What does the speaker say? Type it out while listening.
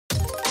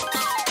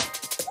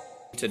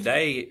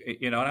today,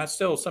 and I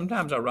still,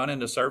 sometimes I run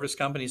into service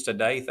companies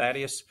today,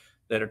 Thaddeus,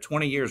 that are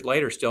 20 years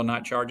later still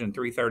not charging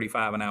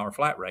 $335 an hour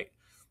flat rate.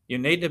 You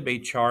need to be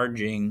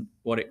charging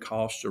what it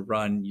costs to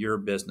run your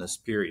business,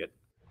 period.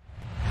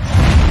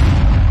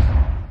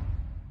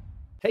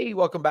 Hey,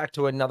 welcome back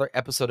to another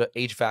episode of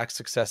HVAC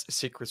Success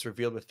Secrets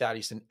Revealed with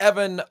Thaddeus and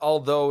Evan.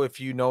 Although, if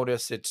you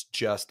notice, it's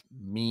just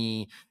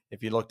me.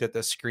 If you looked at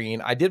the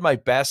screen, I did my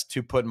best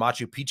to put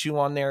Machu Picchu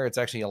on there. It's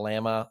actually a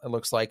llama, it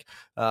looks like.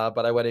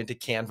 But I went into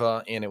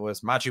Canva and it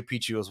was Machu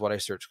Picchu is what I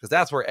searched because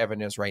that's where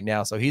Evan is right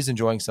now. So he's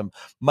enjoying some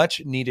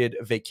much needed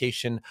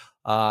vacation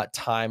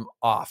time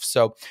off.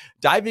 So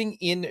diving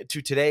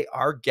into today,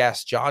 our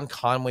guest, John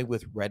Conway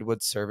with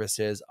Redwood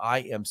Services. I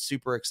am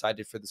super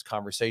excited for this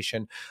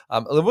conversation.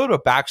 A little bit of a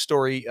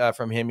backstory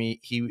from him.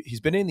 He's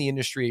been in the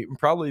industry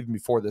probably even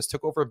before this,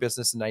 took over a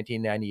business in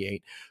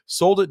 1998,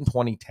 sold it in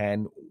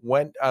 2010,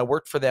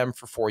 worked for them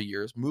for 4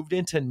 years, moved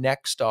into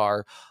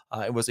Nexstar,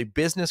 and was a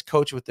business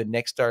coach with the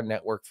Nexstar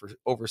network for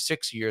over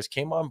 6 years,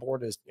 came on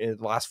board in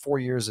the last 4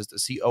 years as the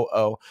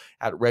COO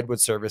at Redwood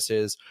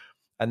Services.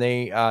 And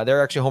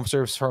they're actually a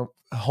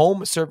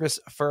home service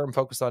firm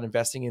focused on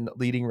investing in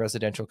leading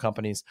residential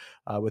companies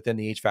within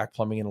the HVAC,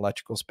 plumbing, and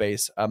electrical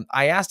space.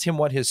 I asked him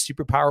what his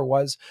superpower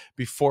was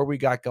before we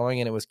got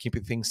going, and it was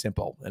keeping things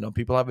simple. I know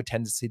people have a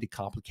tendency to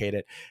complicate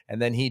it. And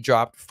then he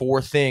dropped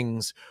 4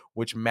 things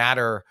which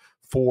matter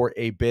for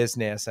a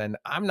business, and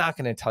I'm not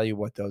going to tell you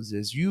what those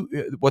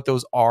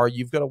are.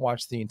 You've got to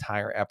watch the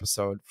entire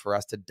episode for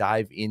us to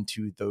dive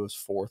into those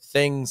 4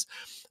 things.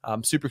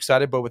 I'm super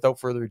excited, but without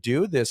further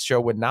ado, this show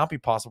would not be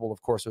possible,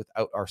 of course,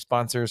 without our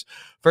sponsors.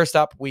 First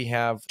up, we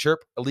have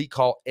Chirp, Elite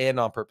Call, and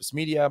On Purpose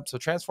Media. So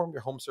transform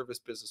your home service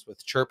business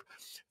with Chirp,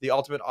 the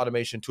ultimate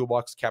automation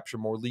toolbox. Capture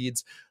more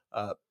leads,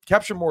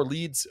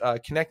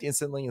 connect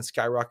instantly, and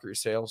skyrocket your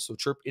sales. So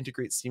Chirp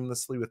integrates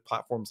seamlessly with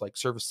platforms like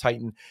Service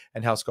Titan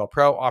and House Call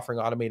Pro, offering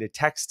automated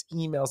text,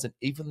 emails, and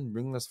even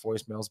ringless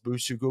voicemails.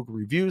 Boost your Google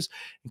reviews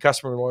and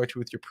customer loyalty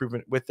with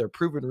their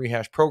proven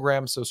rehash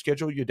program. So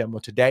schedule your demo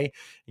today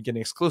and get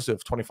an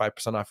exclusive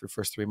 25% off your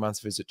first 3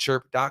 months. Visit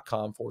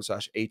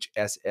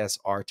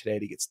chirp.com/HSSR today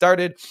to get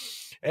started.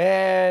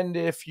 And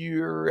if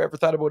you're ever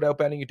thought about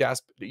outbounding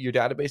your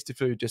database to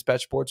fill your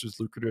dispatch boards with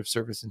lucrative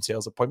service and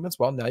sales appointments,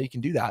 well, now you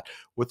can do that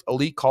with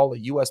Elite Call, a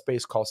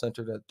US-based call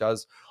center that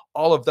does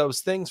all of those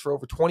things. For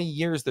over 20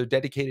 years, their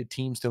dedicated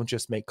teams don't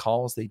just make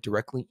calls, they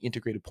directly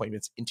integrate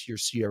appointments into your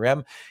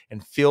CRM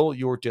and fill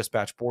your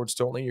dispatch boards.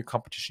 Don't let your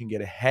competition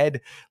get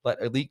ahead.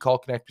 Let Elite Call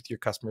connect with your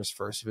customers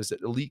first.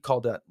 Visit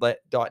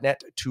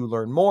elitecall.net to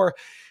learn more.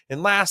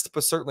 And last,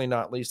 but certainly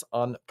not least,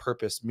 On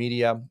Purpose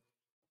Media.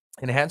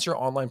 Enhance your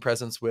online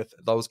presence with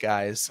those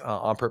guys,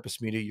 On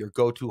Purpose Media, your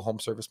go-to home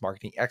service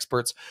marketing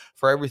experts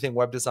for everything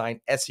web design,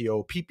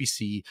 SEO,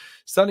 PPC,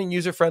 stunning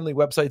user-friendly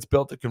websites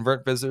built to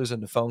convert visitors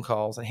into phone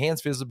calls,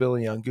 enhance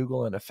visibility on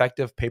Google, and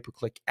effective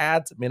pay-per-click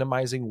ads,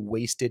 minimizing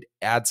wasted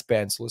ad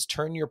spend. So let's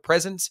turn your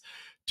presence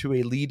to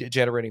a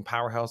lead-generating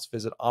powerhouse.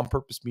 Visit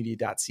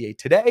onpurposemedia.ca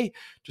today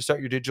to start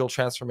your digital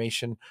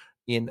transformation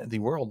in the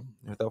world.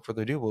 Without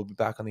further ado, we'll be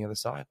back on the other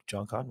side.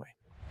 John Conway.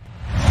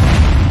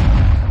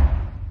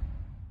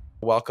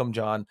 Welcome,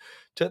 John,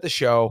 to the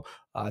show.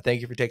 Thank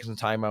you for taking some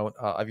time out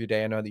of your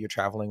day. I know that you're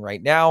traveling right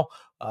now,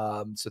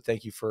 so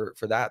thank you for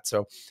that.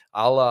 So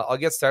I'll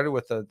get started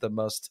with the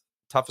most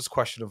toughest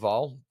question of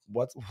all.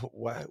 What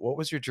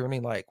was your journey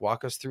like?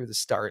 Walk us through the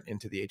start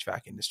into the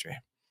HVAC industry.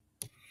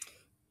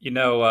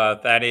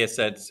 Thaddeus,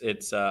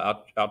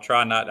 I'll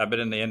try not. I've been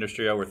in the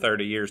industry over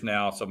 30 years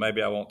now, so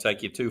maybe I won't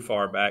take you too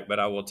far back,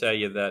 but I will tell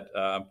you that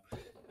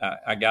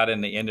I got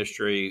in the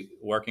industry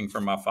working for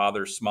my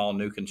father's small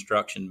new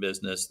construction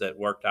business that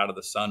worked out of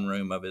the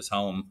sunroom of his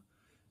home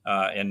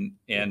in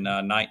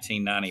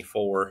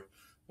 1994,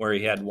 where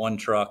he had 1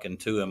 truck and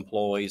 2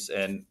 employees.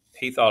 And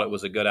he thought it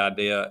was a good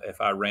idea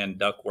if I ran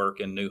ductwork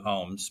in new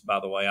homes. By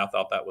the way, I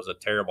thought that was a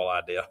terrible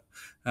idea.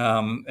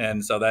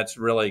 And so that's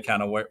really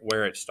kind of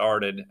where it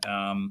started,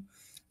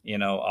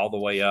 all the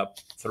way up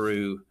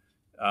through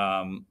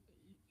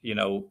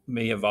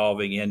me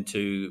evolving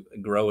into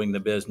growing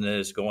the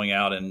business, going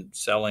out and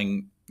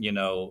selling,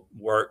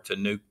 work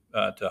to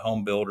to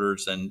home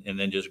builders and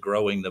then just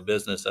growing the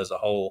business as a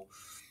whole,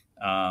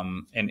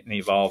 and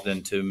evolved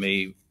into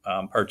me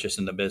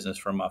purchasing the business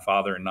from my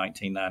father in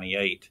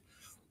 1998.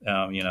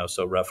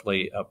 So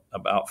roughly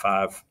about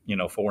 5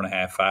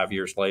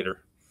 years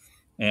later.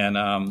 And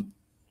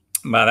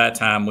by that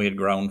time we had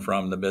grown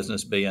from the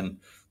business being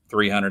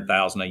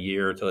 $300,000 a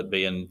year to it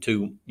being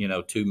 $2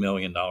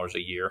 million a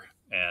year.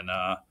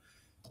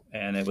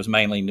 And it was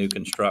mainly new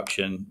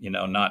construction,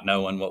 not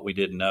knowing what we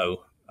didn't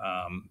know.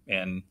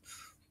 And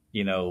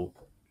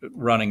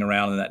running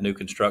around in that new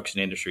construction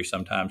industry,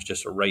 sometimes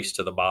just a race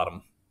to the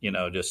bottom,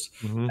 just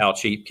how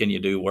cheap can you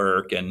do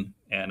work? And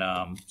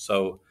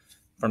so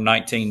from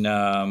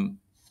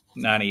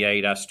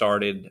 1998, I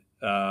started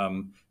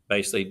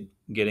basically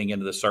getting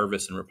into the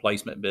service and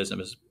replacement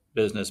business,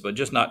 but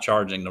just not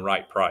charging the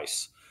right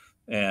price.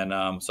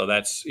 And so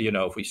that's,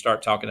 if we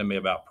start talking to me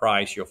about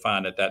price, you'll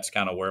find that that's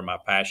kind of where my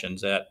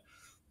passion's at.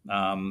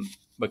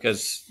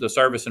 because the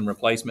service and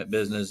replacement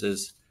business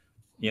is,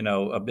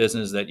 a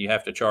business that you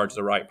have to charge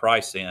the right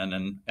price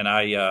in. And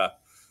I,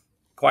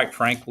 quite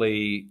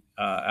frankly,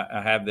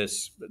 I have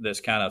this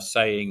kind of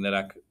saying that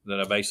I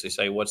basically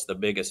say, what's the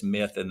biggest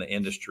myth in the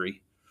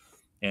industry?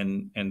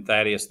 And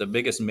Thaddeus, the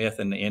biggest myth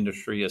in the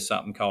industry is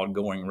something called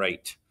going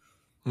rate.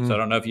 So I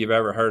don't know if you've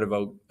ever heard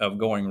of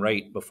going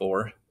rate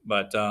before,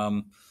 but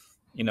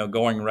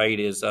going rate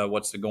is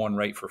what's the going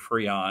rate for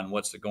Freon?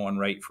 What's the going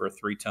rate for a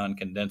 3-ton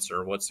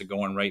condenser? What's the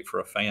going rate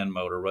for a fan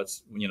motor?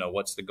 What's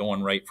the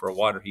going rate for a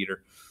water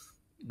heater?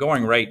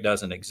 Going rate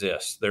doesn't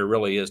exist. There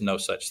really is no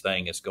such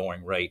thing as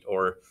going rate.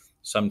 Or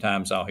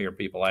sometimes I'll hear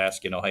people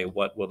ask, hey,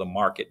 what will the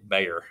market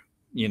bear?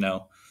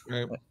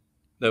 Right.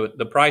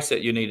 The price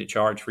that you need to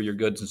charge for your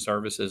goods and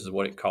services is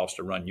what it costs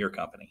to run your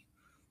company.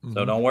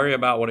 So don't worry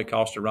about what it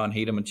costs to run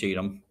Heat 'em and Cheat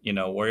 'em.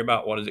 Worry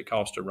about what does it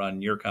cost to run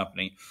your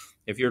company.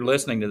 If you're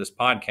listening to this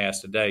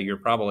podcast today, you're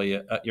probably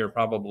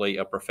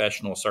a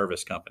professional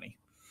service company.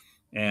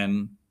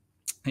 And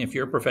if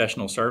you're a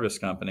professional service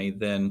company,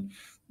 then,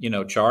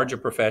 charge a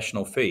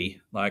professional fee.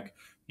 Like,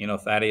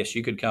 Thaddeus,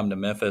 you could come to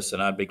Memphis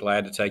and I'd be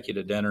glad to take you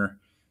to dinner.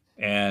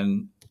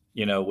 And,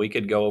 we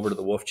could go over to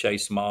the Wolf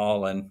Chase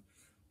Mall. And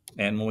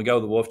when we go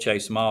to the Wolf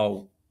Chase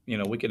Mall,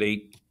 we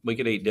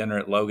could eat dinner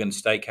at Logan's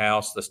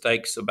Steakhouse. The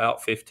steak's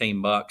about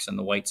 $15 and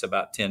the wait's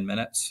about 10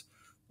 minutes.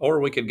 Or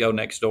we could go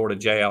next door to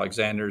J.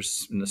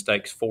 Alexander's and the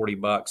steak's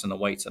 $40 and the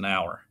wait's an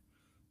hour.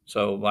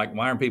 So, like,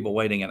 why are people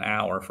waiting an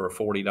hour for a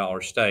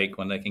 $40 steak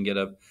when they can get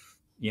a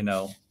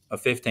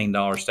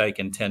 $15 steak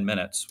in 10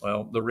 minutes?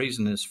 Well, the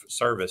reason is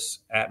service,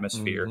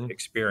 atmosphere,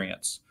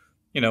 experience.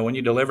 When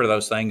you deliver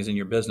those things in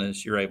your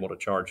business, you're able to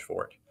charge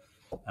for it.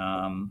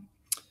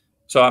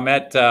 So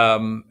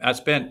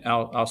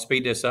I'll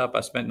speed this up. I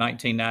spent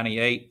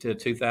 1998 to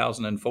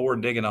 2004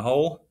 digging a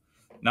hole,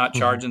 not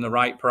charging the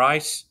right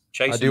price.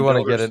 I do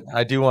want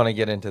to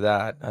get into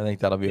that. I think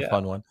that'll be a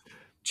fun one.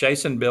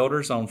 Chasing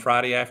builders on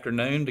Friday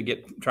afternoon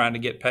trying to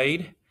get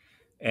paid.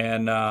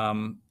 And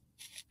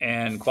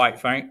quite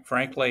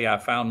frankly, I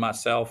found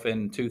myself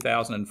in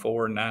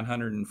 2004,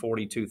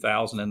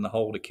 $942,000 in the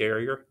hole to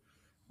Carrier.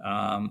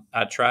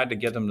 I tried to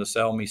get them to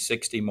sell me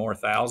 60 more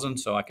thousand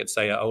so I could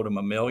say I owed them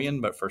 $1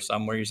 million, but for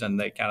some reason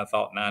they kind of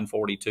thought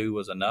 942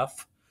 was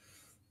enough.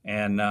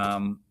 And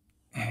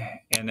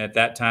at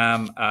that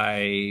time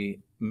I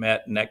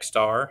met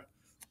Nexstar,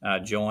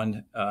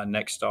 joined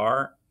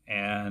Nexstar,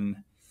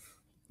 and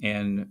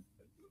in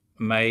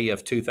May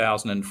of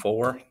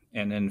 2004,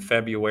 and in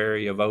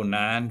February of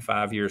 2009,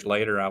 5 years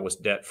later, I was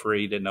debt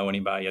free, didn't owe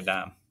anybody a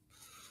dime.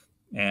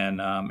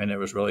 And it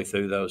was really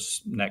through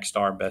those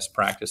Nexstar best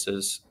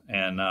practices.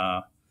 And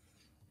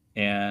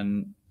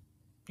in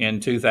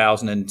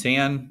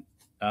 2010,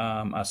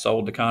 I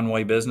sold the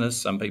Conway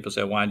business. Some people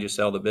say, why did you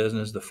sell the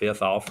business? The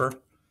fifth offer.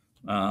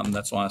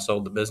 That's why I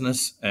sold the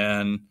business.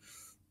 And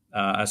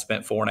I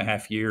spent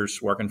 4.5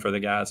 years working for the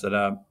guys that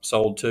I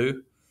sold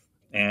to,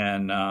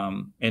 and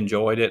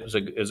enjoyed it.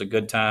 It was a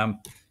good time.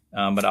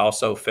 But I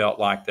also felt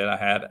like that I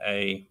had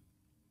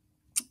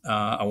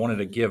I wanted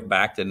to give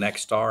back to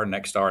Nexstar.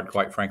 Nexstar had,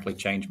 quite frankly,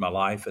 changed my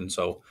life. And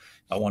so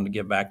I wanted to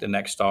give back to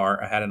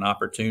Nexstar. I had an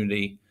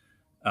opportunity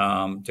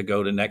to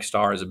go to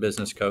Nexstar as a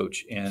business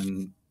coach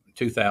in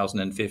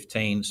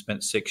 2015,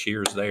 spent 6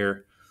 years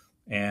there.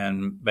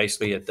 And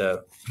basically at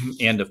the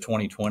end of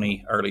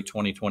 2020, early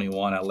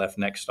 2021, I left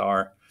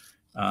Nexstar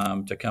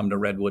to come to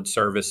Redwood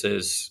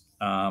Services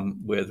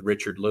with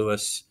Richard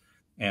Lewis,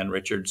 and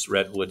Richard's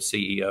Redwood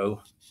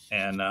CEO.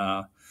 And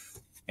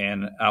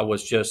I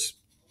was just,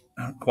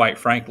 quite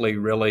frankly,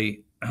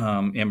 really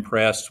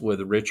impressed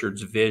with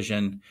Richard's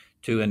vision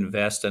to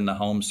invest in the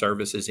home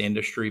services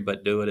industry,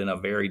 but do it in a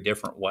very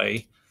different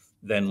way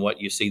than what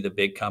you see the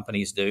big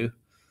companies do.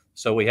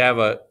 So we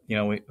have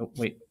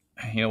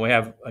we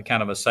have a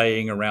kind of a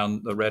saying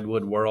around the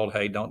Redwood world,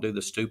 hey, don't do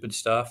the stupid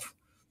stuff.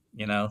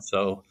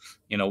 So,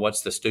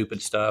 what's the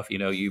stupid stuff?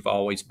 You've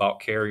always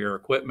bought Carrier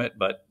equipment,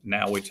 but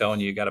now we're telling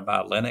you got to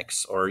buy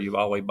Lennox, or you've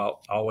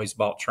always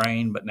bought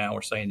Train, but now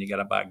we're saying you got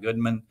to buy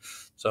Goodman.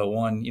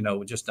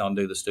 So just don't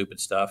do the stupid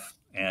stuff.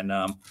 And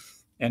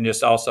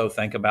just also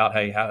think about,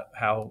 hey,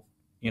 how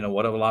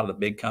what a lot of the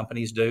big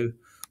companies do.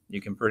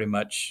 You can pretty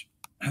much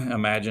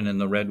imagine in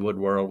the Redwood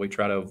world, we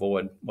try to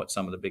avoid what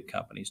some of the big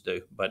companies do.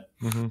 But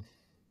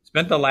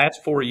spent the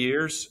last 4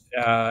 years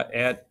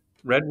at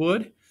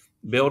Redwood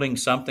building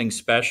something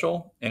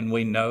special, and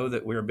we know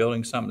that we're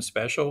building something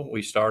special.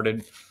 We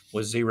started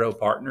with 0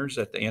 partners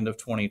at the end of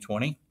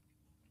 2020,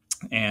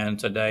 and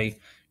today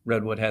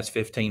Redwood has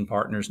 15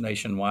 partners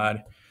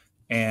nationwide,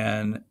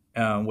 and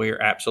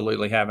we're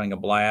absolutely having a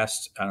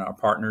blast. Our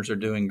partners are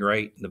doing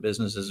great. The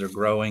businesses are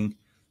growing,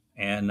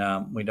 and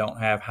we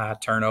don't have high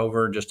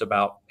turnover. Just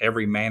about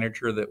every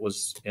manager that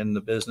was in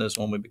the business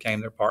when we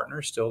became their partner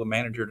is still the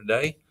manager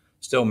today.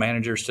 Still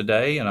managers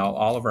today, and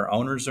all of our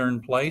owners are in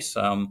place.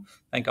 I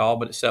think all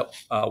but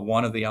except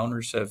one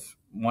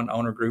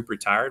owner group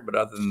retired, but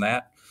other than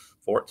that,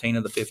 14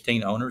 of the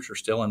 15 owners are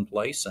still in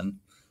place, and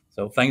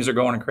so things are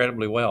going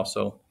incredibly well.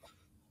 So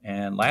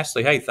And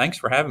lastly, hey, thanks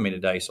for having me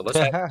today. So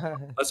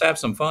let's have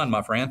some fun,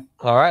 my friend.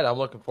 All right, I'm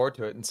looking forward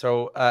to it. And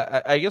so,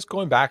 I guess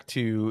going back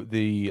to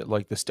the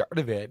start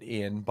of it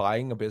in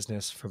buying a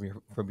business from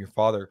your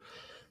father,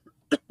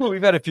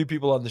 we've had a few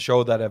people on the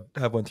show that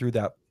have went through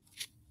that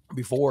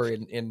before,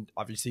 and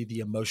obviously the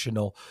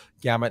emotional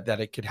gamut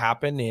that it could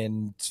happen,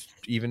 and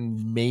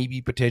even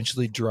maybe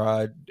potentially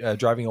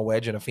driving a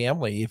wedge in a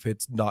family if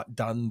it's not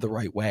done the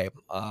right way.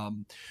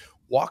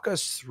 Walk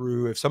us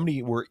through, if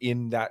somebody were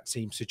in that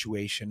same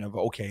situation of,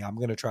 okay, I'm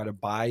going to try to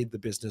buy the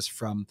business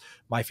from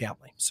my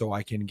family so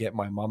I can get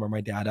my mom or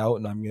my dad out,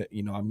 and I'm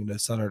going to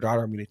son or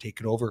daughter, I'm going to take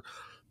it over.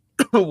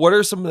 What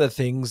are some of the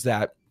things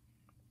that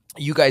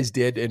you guys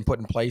did and put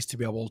in place to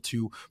be able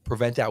to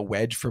prevent that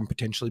wedge from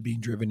potentially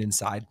being driven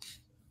inside?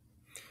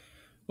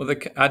 Well,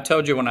 I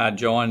told you when I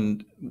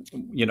joined,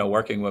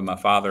 working with my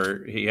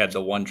father, he had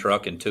the one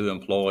truck and two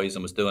employees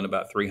and was doing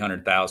about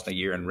 300,000 a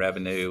year in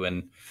revenue.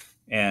 And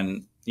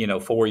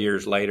 4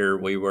 years later,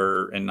 we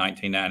were in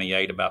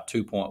 1998 about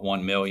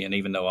 2.1 million,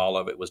 even though all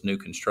of it was new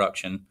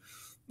construction.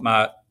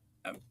 My,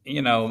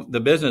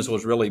 the business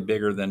was really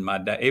bigger than my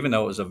dad, even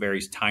though it was a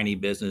very tiny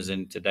business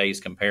in today's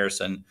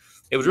comparison.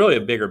 It was really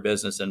a bigger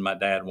business than my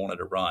dad wanted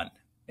to run.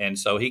 And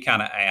so he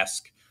kind of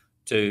asked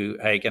to,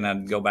 hey, can I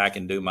go back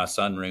and do my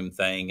sunroom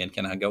thing? And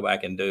can I go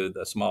back and do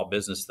the small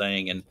business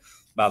thing? And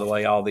by the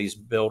way, all these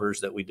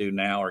builders that we do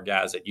now are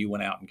guys that you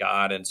went out and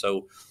got. And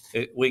so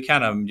we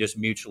kind of just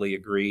mutually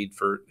agreed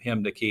for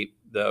him to keep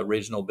the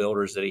original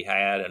builders that he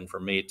had, and for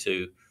me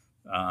to,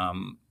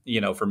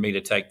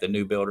 take the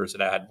new builders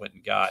that I had went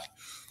and got.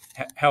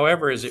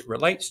 However, as it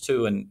relates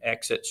to an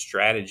exit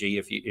strategy,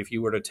 if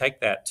you were to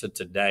take that to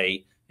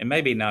today, and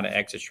maybe not an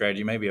exit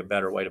strategy, maybe a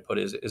better way to put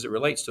it is it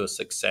relates to a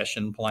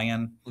succession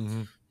plan.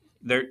 Mm-hmm.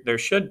 There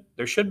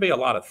should be a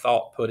lot of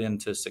thought put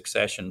into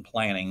succession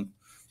planning.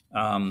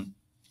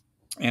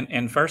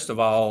 And first of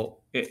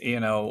all,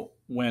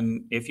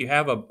 if you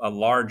have a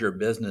larger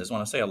business, when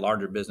I say a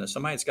larger business,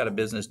 somebody's got a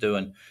business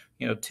doing,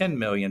 10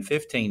 million,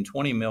 15,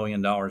 $20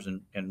 million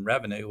in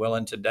revenue. Well,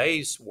 in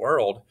today's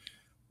world,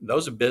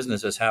 those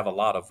businesses have a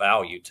lot of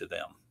value to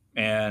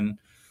them.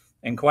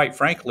 And quite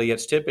frankly,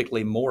 it's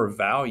typically more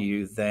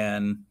value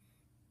than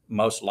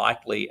most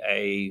likely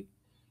a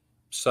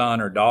son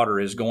or daughter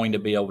is going to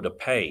be able to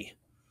pay.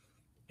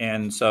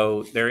 And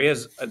so there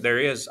is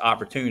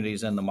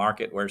opportunities in the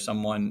market where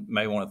someone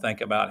may want to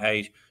think about,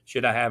 hey,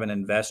 should I have an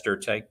investor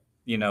take,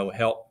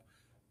 help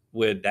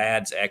with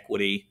dad's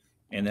equity,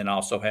 and then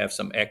also have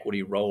some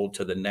equity rolled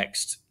to the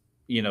next,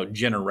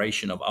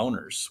 generation of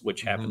owners,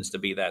 which happens to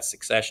be that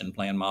succession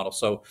plan model.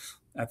 So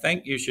I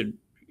think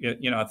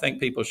I think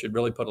people should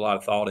really put a lot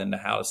of thought into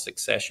how to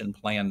succession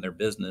plan their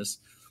business,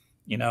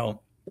 because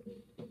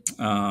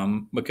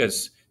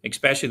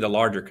especially the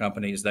larger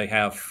companies, they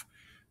have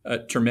a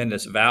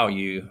tremendous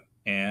value,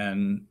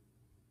 and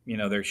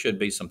there should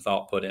be some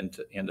thought put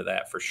into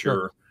that for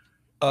sure.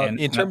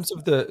 In terms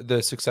of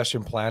the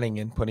succession planning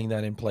and putting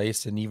that in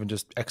place, and even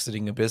just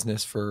exiting a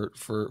business for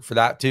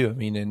that too. I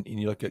mean, and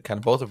you look at kind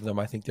of both of them,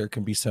 I think there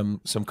can be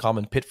some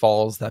common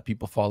pitfalls that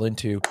people fall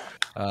into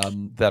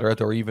that are out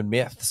there, or even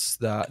myths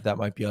that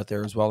might be out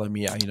there as well. I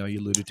mean, you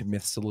alluded to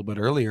myths a little bit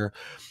earlier.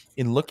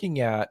 In looking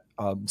at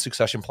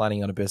succession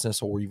planning on a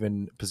business, or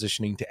even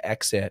positioning to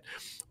exit,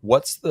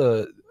 what's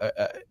the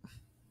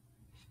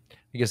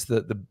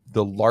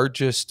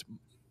largest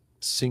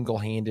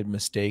single-handed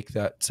mistake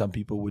that some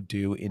people would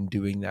do in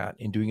doing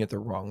it the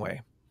wrong way,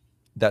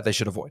 that they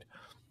should avoid?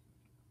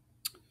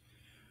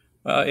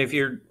 Well, if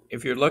you're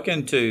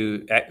looking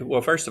to, well,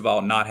 first of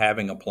all, not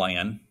having a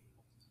plan.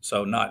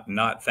 So not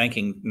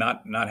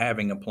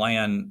having a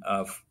plan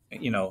of,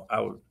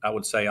 I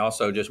would say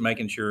also just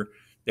making sure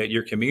that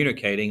you're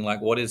communicating, like,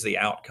 what does the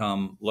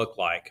outcome look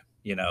like,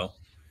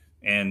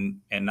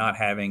 and not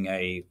having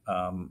a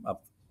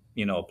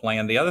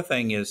plan. The other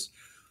thing is,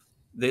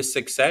 the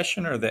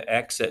succession or the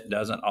exit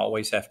doesn't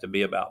always have to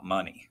be about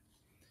money.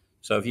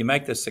 So if you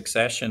make the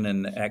succession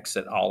and the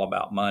exit all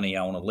about money,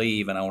 I want to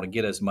leave and I want to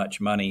get as much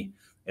money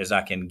as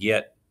I can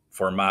get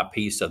for my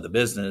piece of the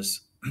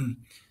business,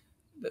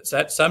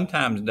 that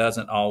sometimes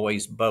doesn't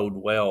always bode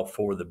well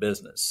for the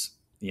business,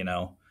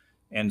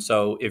 And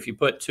so if you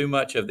put too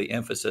much of the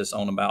emphasis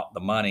on about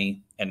the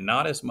money and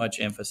not as much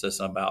emphasis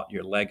about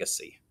your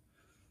legacy,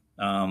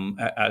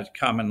 I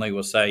commonly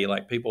will say,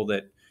 like, people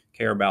that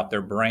care about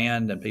their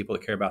brand and people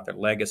that care about their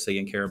legacy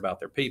and care about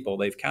their people,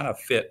 they've kind of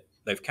fit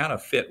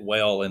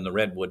well in the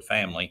Redwood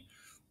family.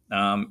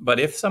 But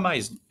if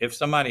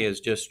somebody is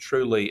just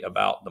truly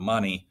about the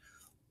money,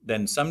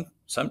 then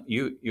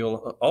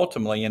you'll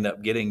ultimately end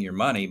up getting your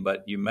money,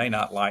 but you may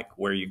not like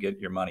where you get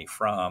your money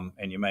from,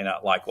 and you may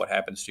not like what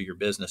happens to your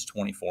business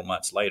 24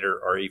 months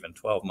later or even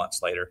 12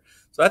 months later.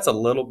 So that's a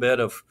little bit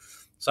of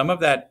some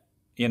of that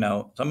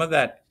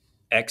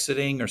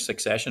exiting or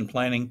succession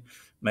planning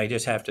may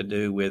just have to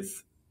do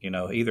with,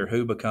 either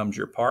who becomes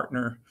your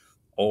partner,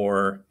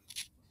 or,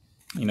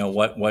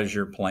 what was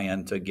your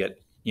plan to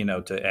get,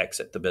 to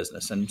exit the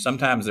business. And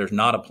sometimes there's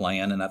not a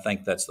plan. And I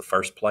think that's the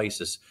first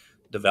place, is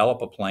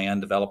develop a plan,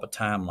 develop a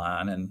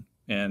timeline,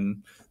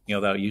 and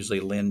that'll usually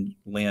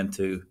lend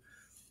to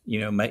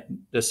make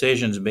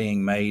decisions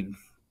being made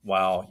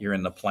while you're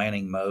in the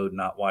planning mode,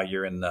 not while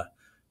you're in the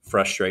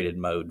frustrated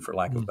mode, for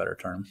lack of a better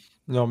term.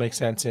 No, it makes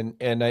sense. And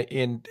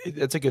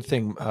it's a good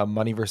thing.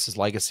 Money versus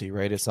legacy,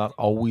 right? It's not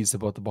always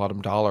about the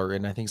bottom dollar.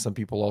 And I think some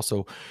people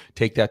also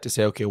take that to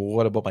say, okay, well,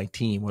 what about my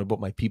team? What about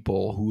my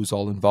people? Who's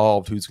all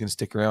involved? Who's going to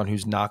stick around?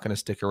 Who's not going to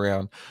stick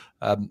around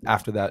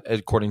after that,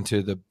 according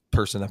to the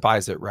person that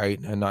buys it, right?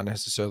 And not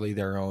necessarily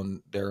their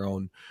own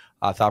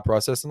thought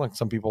process. And like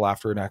some people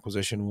after an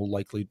acquisition will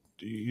likely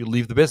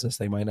leave the business.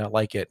 They might not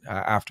like it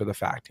after the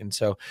fact. And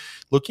so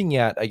looking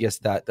at, I guess,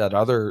 that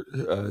other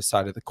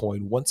side of the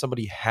coin, once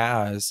somebody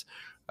has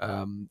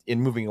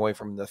in moving away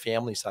from the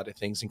family side of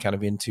things and kind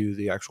of into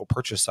the actual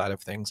purchase side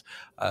of things,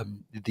 I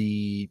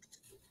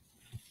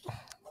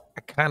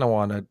kind of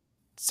want to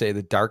say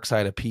the dark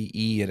side of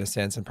PE in a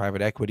sense and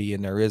private equity,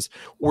 and there is,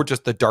 or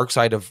just the dark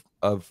side of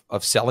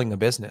selling a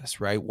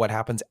business, right? What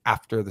happens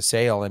after the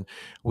sale? And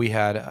we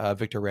had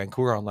Victor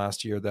Rancour on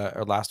last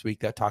week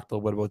that talked a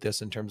little bit about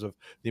this in terms of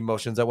the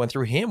emotions that went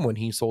through him when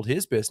he sold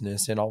his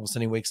business, and all of a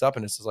sudden he wakes up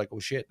and it's just like, oh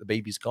shit, the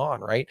baby's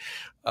gone, right?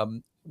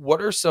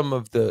 What are some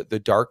of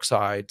the dark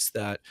sides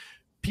that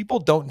people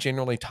don't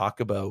generally talk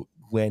about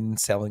when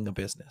selling a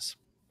business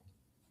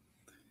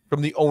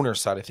from the owner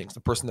side of things,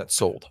 the person that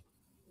sold?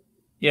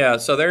 Yeah,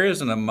 so there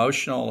is an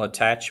emotional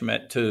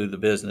attachment to the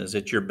business.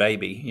 It's your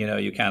baby.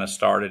 You kind of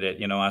started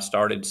it. I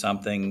started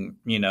something,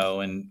 in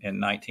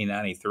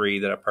 1993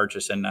 that I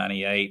purchased in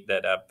 98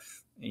 that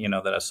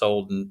I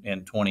sold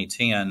in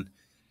 2010.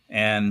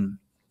 And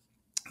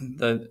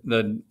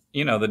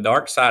the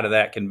dark side of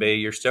that can be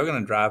you're still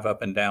going to drive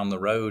up and down the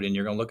road and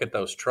you're going to look at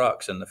those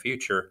trucks in the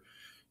future,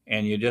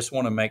 and you just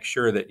want to make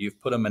sure that you've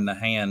put them in the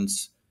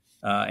hands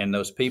and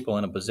those people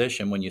in a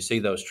position when you see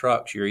those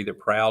trucks, you're either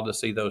proud to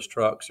see those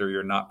trucks or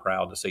you're not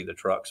proud to see the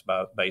trucks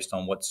based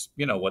on what's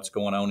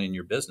going on in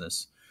your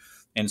business.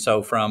 And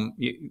so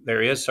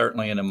there is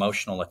certainly an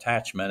emotional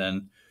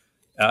attachment,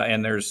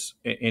 and there's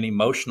an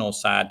emotional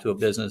side to a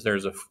business.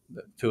 There's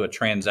to a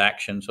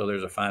transaction. So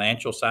there's a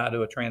financial side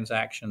to a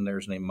transaction.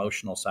 There's an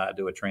emotional side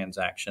to a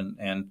transaction.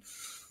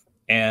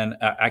 And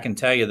I can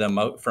tell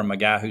you from a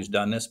guy who's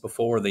done this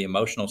before, the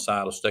emotional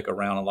side will stick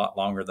around a lot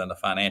longer than the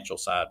financial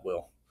side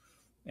will.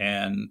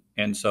 And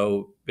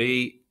so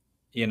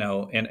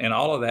and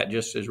all of that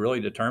just is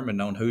really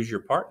determined on who's your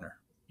partner,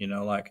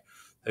 like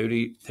who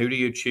do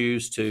you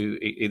choose to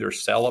either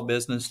sell a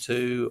business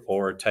to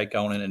or take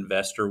on an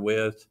investor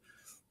with?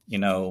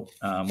 That's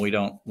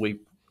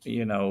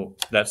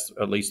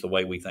at least the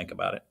way we think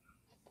about it.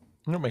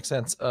 That makes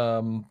sense. I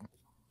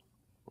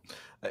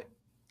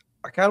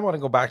kind of want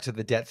to go back to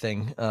the debt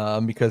thing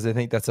because I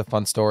think that's a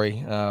fun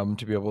story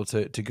to be able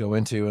to go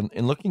into,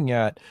 and looking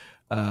at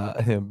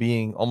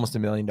being almost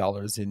 $1 million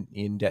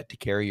in debt to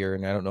Carrier.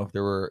 And I don't know if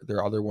there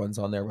are other ones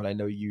on there, but I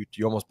know you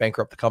almost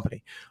bankrupt the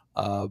company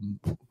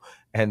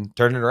and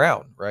turn it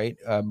around, right?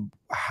 I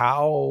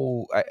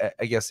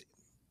guess,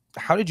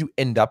 how did you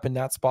end up in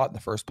that spot in the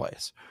first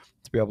place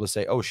to be able to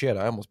say, oh shit,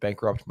 I almost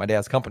bankrupted my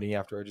dad's company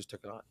after I just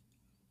took it on?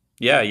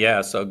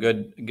 Yeah. So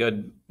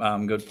good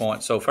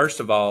point. So first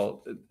of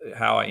all,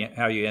 how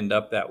you end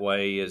up that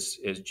way is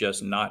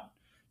just not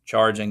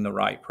charging the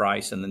right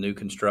price in the new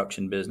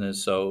construction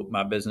business. So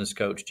my business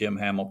coach, Jim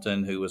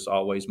Hamilton, who was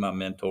always my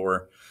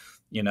mentor,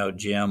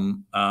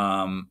 Jim,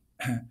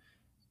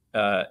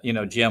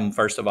 Jim,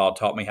 first of all,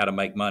 taught me how to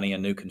make money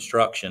in new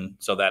construction.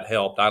 So that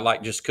helped. I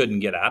just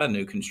couldn't get out of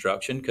new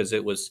construction because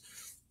it was,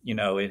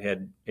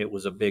 it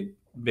was a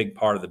big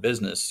part of the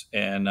business.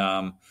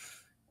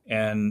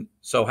 And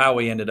so how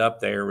we ended up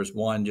there was,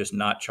 one, just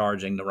not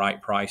charging the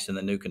right price in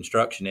the new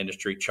construction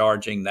industry,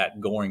 charging that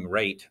going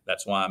rate.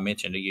 That's why I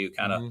mentioned to you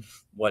kind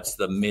of what's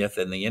the myth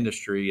in the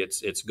industry.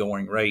 It's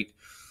going rate.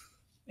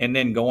 And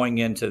then going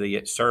into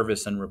the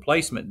service and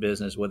replacement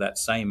business with that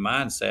same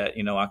mindset,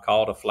 I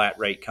called a flat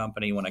rate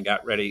company when I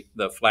got ready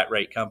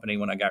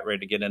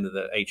to get into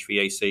the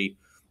HVAC,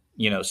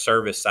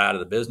 service side of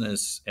the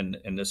business. And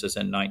this is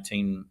in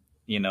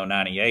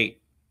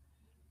 1998.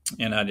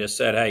 And I just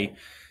said, hey,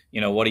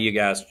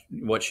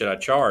 what should I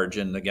charge?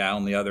 And the guy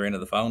on the other end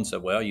of the phone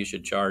said, well, you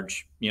should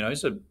charge,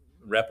 it's a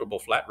reputable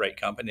flat rate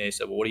company. They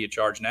said, well, what do you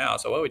charge now?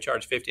 So, well, we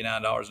charge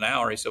 $59 an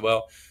hour. He said,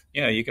 well,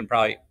 you can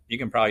probably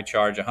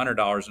charge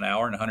 $100 an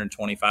hour and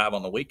 $125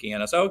 on the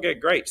weekend. I said, okay,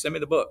 great. Send me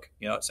the book.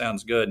 It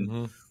sounds good.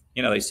 And,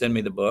 they send me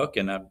the book,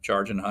 and I'm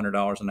charging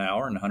 $100 an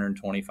hour and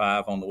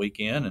 $125 on the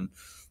weekend. And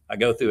I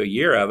go through a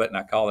year of it, and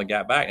I call the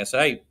guy back and I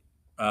say,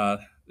 hey,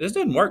 this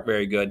didn't work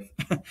very good.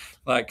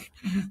 Like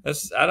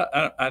this,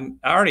 I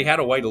already had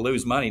a way to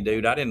lose money,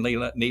 dude. I didn't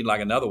need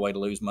like another way to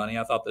lose money.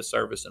 I thought the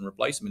service and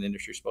replacement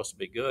industry is supposed to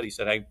be good. He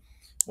said, hey,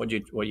 what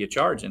you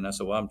charging? I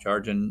said, well, I'm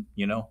charging,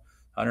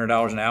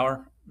 $100 an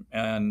hour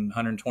and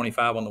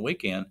 $125 on the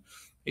weekend.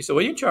 He said,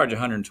 well, you charge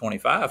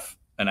 $125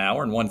 an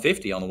hour and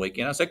 $150 on the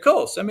weekend. I said,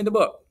 cool, send me the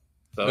book.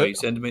 So he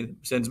sends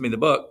me the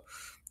book.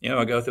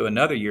 I go through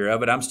another year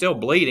of it. I'm still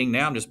bleeding.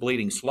 Now I'm just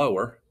bleeding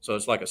slower. So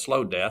it's like a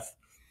slow death.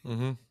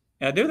 Mm-hmm.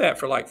 And I do that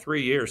for like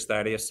 3 years,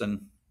 Thaddeus.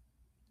 And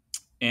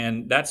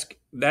And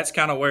that's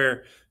kind of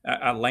where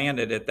I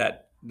landed at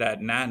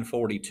that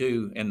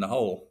 942 in the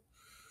hole.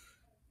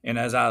 And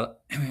as I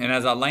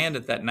land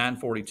at that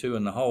 942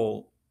 in the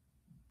hole,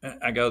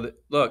 I go,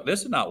 look,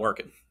 this is not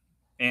working.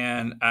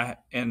 And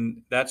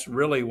that's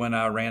really when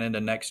I ran into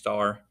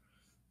Nexstar,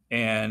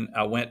 and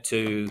I went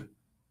to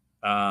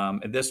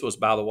and this was,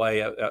 by the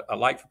way, I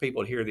like for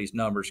people to hear these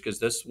numbers, because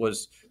this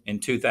was in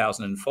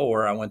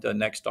 2004. I went to a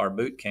Nexstar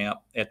boot camp.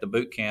 At the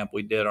boot camp,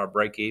 we did our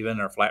break even,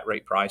 our flat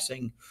rate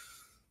pricing.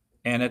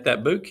 And at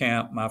that boot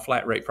camp, my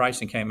flat rate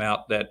pricing came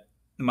out that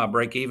my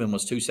break even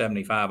was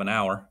 $275 an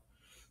hour,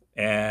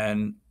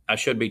 and I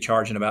should be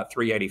charging about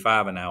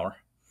 $385 an hour,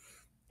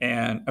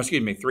 and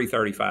excuse me,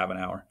 $335 an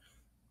hour.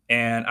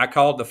 And I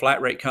called the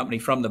flat rate company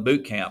from the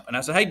boot camp, and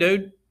I said, "Hey,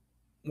 dude,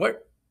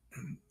 what?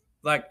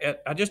 Like,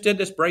 I just did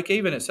this break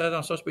even. It says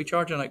I'm supposed to be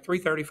charging like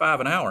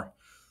 $335 an hour."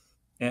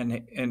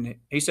 And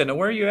he said, "Now,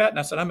 where are you at?" And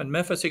I said, "I'm in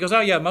Memphis." He goes,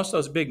 "Oh yeah, most of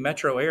those big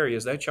metro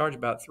areas, they charge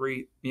about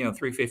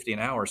 $350 an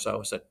hour."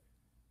 So I said,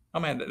 "Oh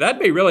man,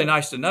 that'd be really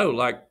nice to know,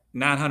 like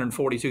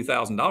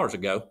 $942,000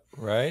 ago."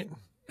 Right.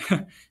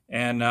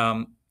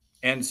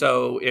 And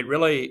so it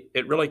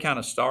really kind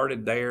of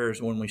started there,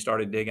 is when we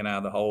started digging out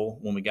of the hole,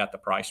 when we got the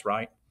price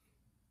right.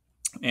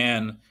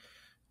 And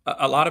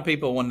a lot of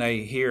people, when they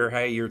hear,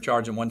 "Hey, you're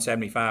charging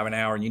 $175 an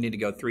hour and you need to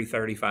go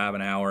 $335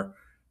 an hour,"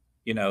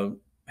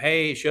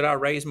 "Hey, should I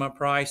raise my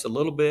price a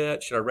little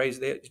bit? Should I raise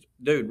it?"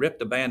 Dude, rip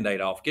the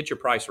Band-Aid off. Get your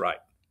price right.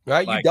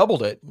 Right. You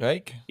doubled it,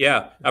 right?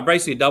 Yeah, I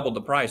basically doubled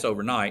the price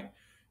overnight.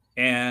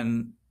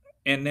 And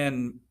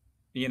then,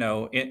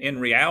 in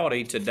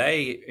reality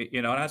today,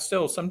 and I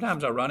still,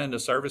 sometimes I run into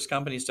service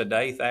companies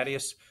today,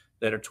 Thaddeus,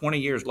 that are 20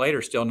 years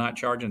later still not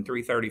charging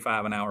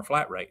 $335 an hour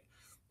flat rate.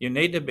 You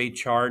need to be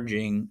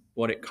charging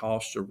what it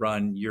costs to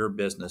run your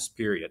business,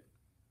 period.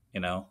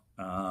 And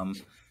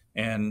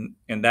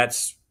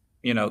that's,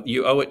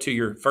 you owe it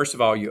to first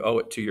of all, you owe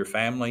it to your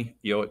family,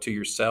 you owe it to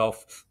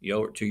yourself, you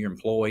owe it to your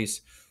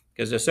employees.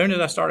 Because as soon as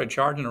I started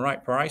charging the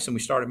right price and we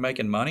started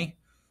making money,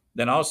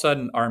 then all of a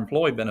sudden our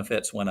employee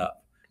benefits went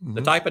up. Mm-hmm.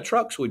 The type of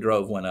trucks we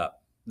drove went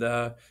up.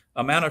 The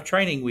amount of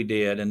training we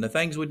did and the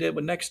things we did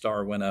with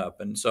Nexstar went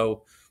up. And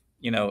so,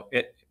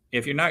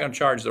 if you're not going to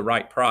charge the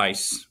right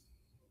price,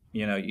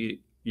 you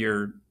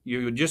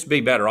would just be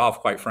better off,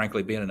 quite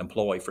frankly, being an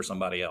employee for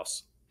somebody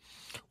else.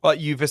 Well,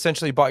 you've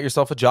essentially bought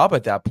yourself a job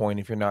at that point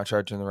if you're not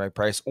charging the right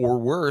price, or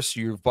worse,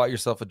 you've bought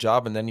yourself a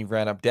job and then you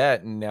ran up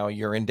debt and now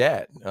you're in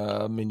debt,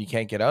 and you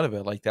can't get out of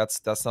it. Like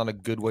that's not a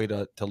good way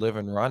to live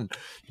and run.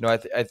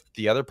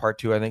 The other part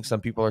too, I think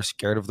some people are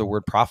scared of the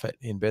word profit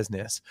in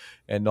business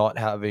and not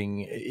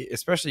having,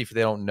 especially if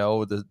they don't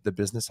know the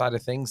business side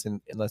of things.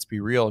 And let's be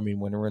real. I mean,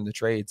 when we're in the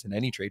trades, in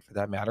any trade for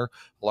that matter,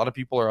 a lot of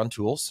people are on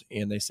tools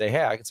and they say,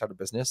 "Hey, I can start a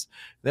business."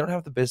 They don't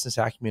have the business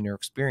acumen or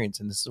experience.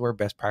 And this is where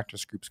best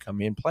practice groups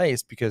come in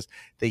place, because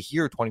they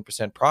hear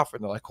 20% profit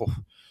and they're like, "Oh,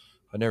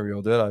 I never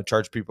did that. I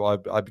charge people.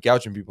 I'd be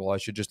gouging people. I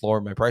should just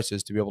lower my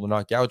prices to be able to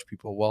not gouge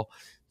people." Well,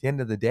 at the end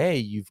of the day,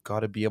 you've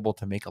got to be able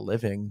to make a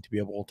living, to be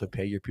able to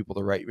pay your people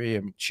the right way. I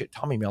mean, shit,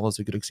 Tommy Mello is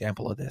a good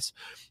example of this.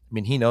 I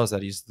mean, he knows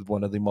that he's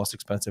one of the most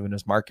expensive in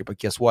his market, but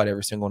guess what?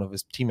 Every single one of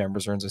his team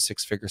members earns a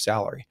 6-figure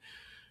salary.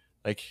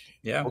 Like,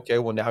 yeah, okay,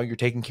 well, now you're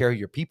taking care of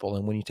your people.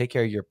 And when you take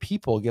care of your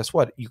people, guess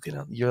what?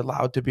 You're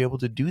allowed to be able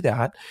to do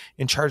that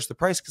and charge the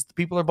price because the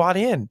people are bought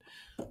in.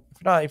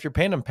 If you're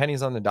paying them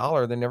pennies on the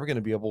dollar, they're never going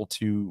to be able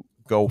to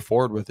go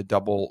forward with a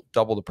double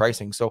the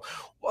pricing. So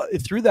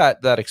through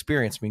that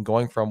experience, I mean,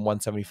 going from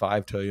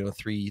 175 to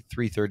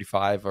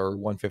 335 or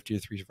 150 to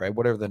 335,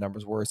 whatever the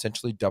numbers were,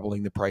 essentially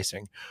doubling the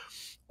pricing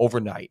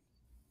overnight.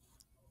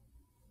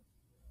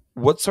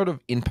 What sort of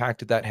impact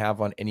did that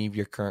have on any of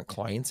your current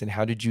clients, and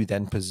how did you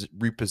then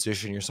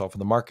reposition yourself in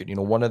the market?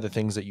 One of the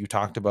things that you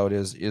talked about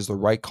is the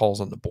right calls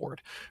on the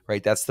board,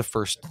 right? That's the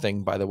first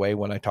thing, by the way,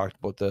 when I talked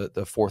about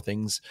the 4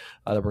 things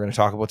that we're going to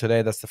talk about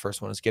today. That's the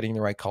first one, is getting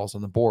the right calls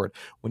on the board.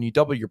 When you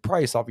double your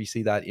price,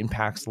 obviously that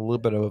impacts a little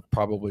bit of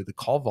probably the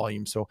call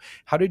volume. So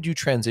how did you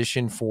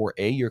transition for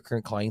A, your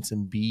current clients,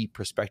 and B,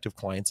 prospective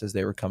clients as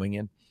they were coming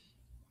in?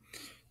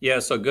 Yeah,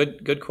 so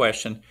good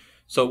question.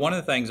 So one of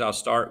the things I'll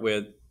start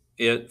with,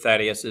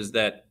 Thaddeus, is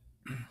that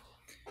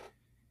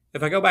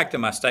if I go back to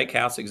my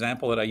steakhouse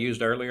example that I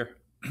used earlier,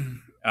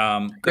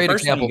 great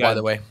example, by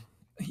the way.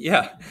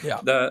 Yeah.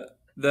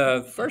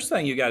 The first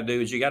thing you got to do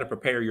is you got to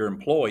prepare your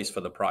employees for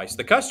the price.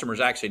 The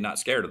customer's actually not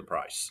scared of the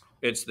price.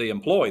 It's the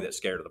employee that's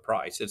scared of the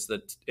price. It's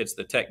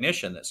the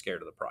technician that's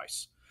scared of the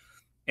price.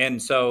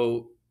 And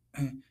so,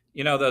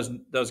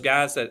 those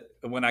guys that,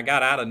 when I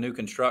got out of new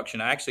construction,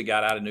 I actually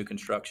got out of new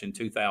construction in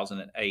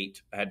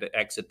 2008. I had to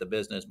exit the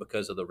business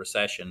because of the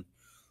recession.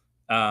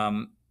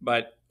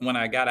 But when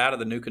I got out of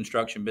the new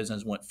construction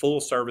business, went full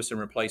service and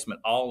replacement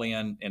all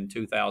in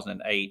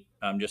 2008,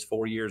 just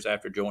 4 years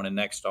after joining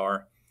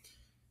Nexstar.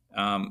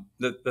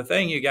 The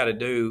thing you got to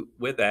do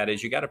with that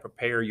is you got to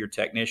prepare your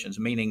technicians,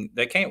 meaning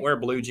they can't wear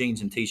blue jeans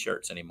and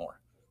T-shirts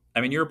anymore.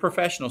 I mean, you're a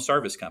professional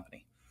service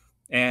company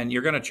and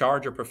you're going to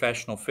charge a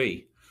professional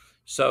fee.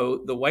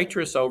 So the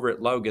waitress over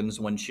at Logan's,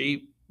 when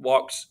she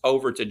walks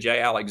over to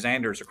J.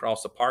 Alexander's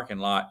across the parking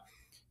lot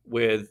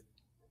with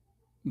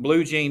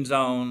blue jeans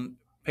on,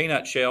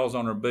 peanut shells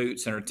on her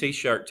boots, and her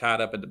T-shirt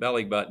tied up at the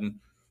belly button,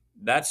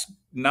 that's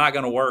not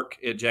going to work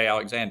at J.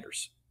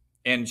 Alexander's.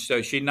 And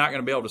so she's not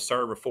going to be able to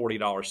serve a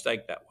 $40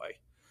 steak that way.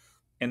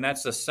 And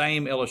that's the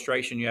same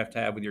illustration you have to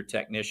have with your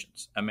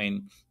technicians. I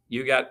mean,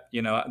 you got,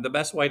 the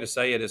best way to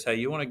say it is, hey,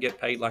 you want to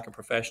get paid like a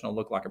professional,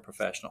 look like a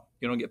professional.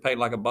 You don't get paid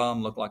like a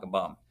bum, look like a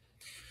bum.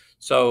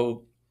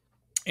 So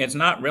it's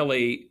not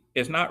really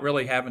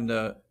having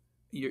to,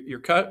 your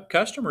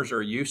customers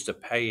are used to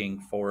paying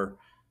for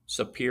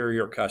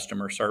superior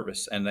customer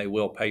service, and they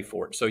will pay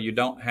for it. So you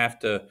don't have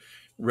to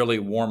really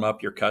warm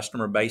up your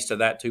customer base to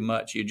that too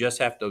much. You just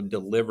have to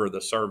deliver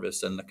the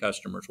service, and the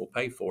customers will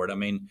pay for it. I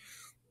mean,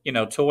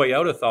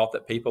 Toyota thought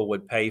that people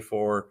would pay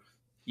for,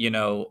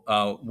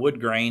 wood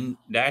grain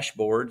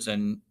dashboards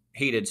and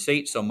heated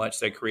seats so much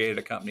they created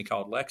a company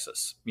called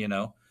Lexus.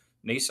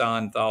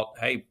 Nissan thought,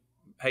 hey,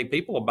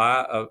 people will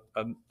buy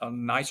a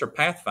nicer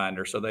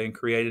Pathfinder, so they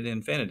created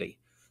Infinity.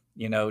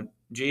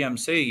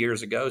 GMC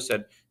years ago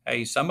said,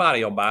 hey,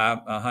 somebody will buy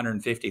a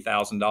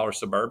 $150,000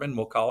 Suburban.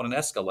 We'll call it an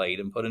Escalade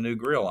and put a new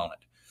grill on it,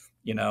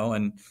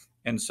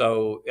 and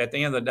so at the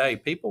end of the day,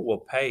 people will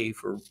pay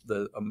for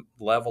the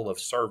level of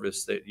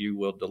service that you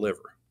will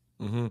deliver.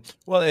 Mm-hmm.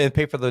 Well, and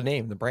pay for the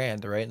name, the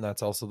brand, right? And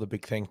that's also the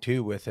big thing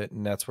too with it.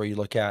 And that's where you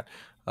look at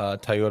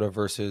Toyota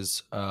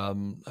versus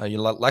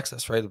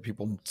Lexus, right? The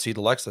people see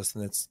the Lexus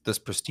and it's this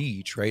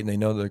prestige, right? And they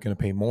know they're going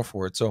to pay more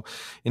for it. So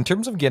in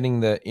terms of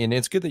getting and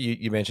it's good that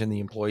you mentioned the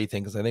employee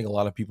thing, because I think a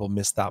lot of people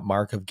miss that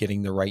mark of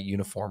getting the right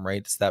uniform, right?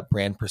 It's that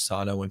brand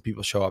persona when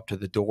people show up to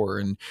the door.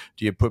 And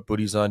do you put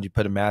booties on? Do you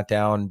put a mat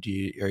down? Do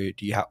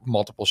you have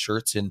multiple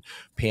shirts and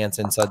pants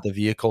inside the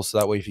vehicle? So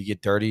that way, if you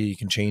get dirty, you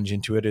can change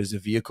into it. Is the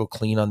vehicle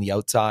clean on the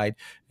outside?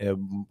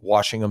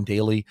 Washing them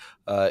daily.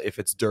 If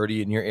it's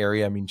dirty in your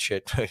area, I mean,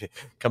 shit,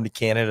 come to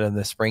Canada in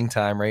the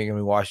springtime, right? You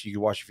can wash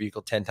your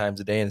vehicle 10 times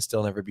a day and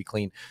still never be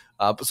clean.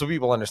 But so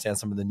people understand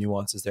some of the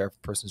nuances there if a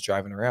person's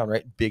driving around,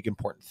 right? Big,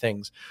 important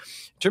things.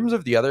 In terms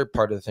of the other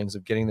part of the things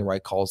of getting the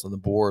right calls on the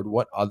board,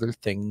 what other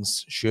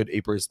things should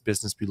a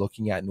business be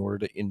looking at in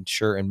order to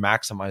ensure and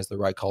maximize the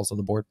right calls on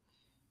the board?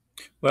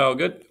 Well,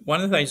 good.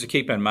 One of the things to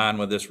keep in mind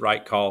with this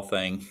right call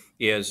thing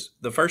is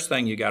the first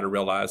thing you got to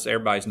realize,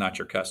 everybody's not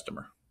your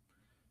customer.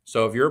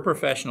 So if you're a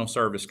professional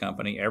service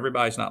company,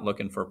 everybody's not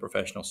looking for a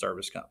professional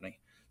service company.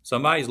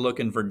 Somebody's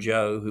looking for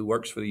Joe, who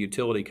works for the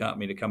utility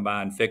company, to come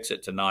by and fix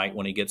it tonight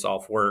when he gets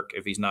off work,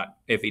 if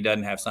he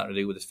doesn't have something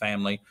to do with his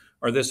family,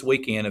 or this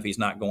weekend if he's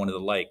not going to the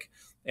lake.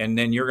 And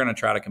then you're going to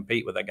try to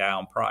compete with that guy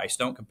on price.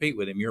 Don't compete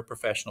with him. You're a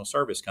professional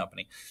service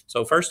company.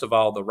 So first of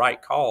all, the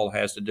right call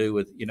has to do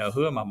with,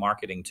 who am I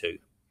marketing to?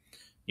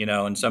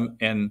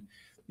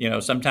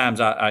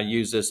 Sometimes I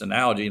use this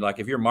analogy, like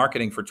if you're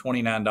marketing for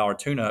 $29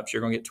 tune-ups,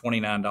 you're going to get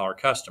 $29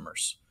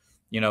 customers.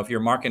 If you're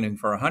marketing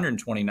for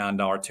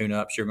 $129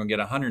 tune-ups, you're going to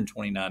get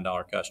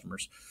 $129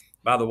 customers.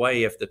 By the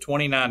way, if the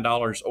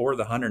 $29 or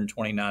the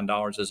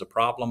 $129 is a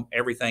problem,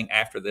 everything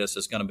after this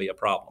is going to be a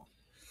problem.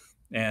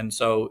 And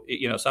so,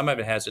 some of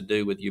it has to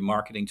do with you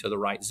marketing to the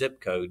right zip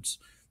codes.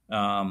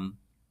 Some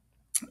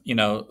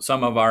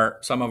of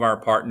our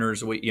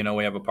partners, we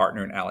have a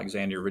partner in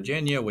Alexandria,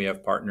 Virginia. We have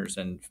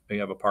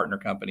a partner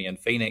company in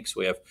Phoenix.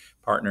 We have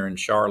a partner in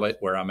Charlotte,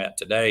 where I'm at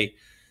today.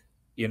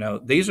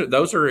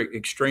 Those are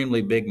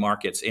extremely big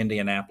markets,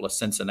 Indianapolis,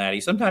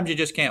 Cincinnati. Sometimes you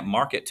just can't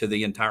market to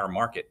the entire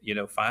market.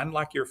 Find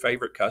like your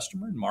favorite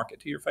customer and market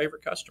to your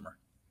favorite customer.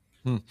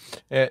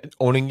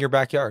 Owning your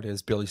backyard,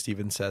 as Billy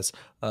Stevens says.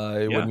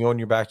 When you own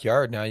your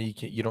backyard, now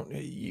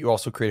you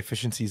also create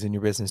efficiencies in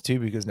your business too,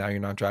 because now you're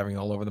not driving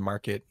all over the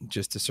market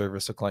just to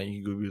service a client.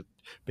 You could be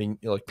being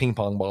like ping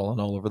pong balling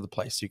all over the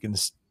place. You can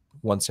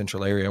one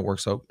central area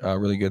works out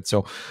really good.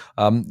 So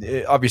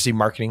obviously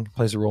marketing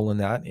plays a role in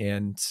that.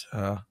 And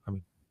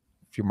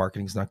if your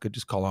marketing is not good,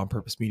 just call On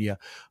Purpose Media.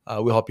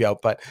 We'll help you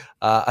out. But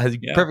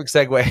perfect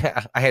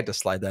segue. I had to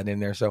slide that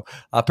in there. So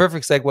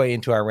perfect segue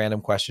into our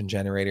random question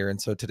generator.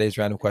 And so today's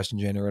random question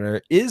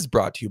generator is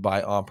brought to you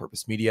by On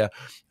Purpose Media,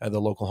 the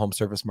local home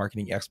service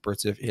marketing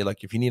experts. If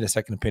you need a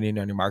second opinion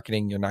on your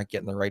marketing, you're not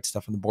getting the right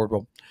stuff on the board,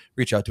 well,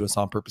 reach out to us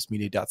on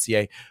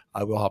purposemedia.ca.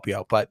 We'll help you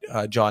out. But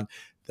John,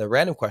 the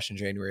random question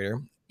generator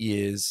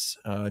is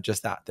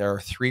just that. There are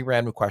 3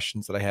 random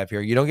questions that I have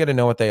here. You don't get to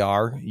know what they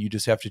are. You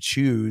just have to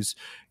choose.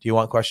 Do you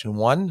want question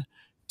 1,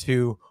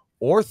 2,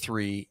 or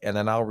 3? And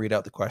then I'll read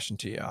out the question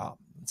to you.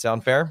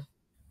 Sound fair?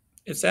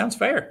 It sounds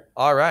fair.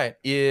 All right.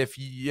 If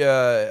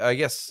I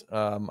guess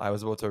I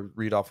was about to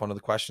read off one of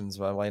the questions,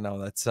 but I know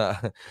that's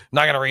not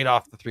going to read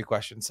off the 3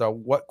 questions. So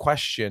what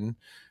question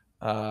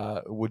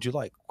would you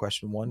like?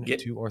 Question 1,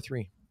 2, or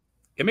 3?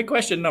 Give me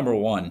question number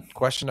 1.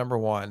 Question number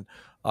 1.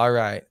 All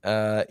right.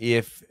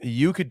 If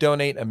you could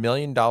donate $1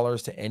 million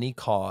to any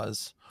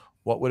cause,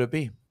 what would it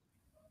be?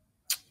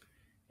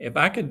 If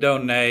I could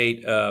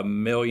donate $1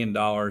 million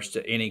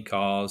to any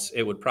cause,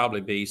 it would probably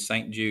be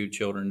St. Jude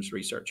Children's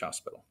Research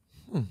Hospital.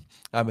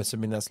 I'm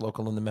assuming that's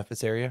local in the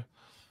Memphis area.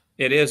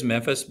 It is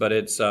Memphis, but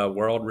it's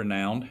world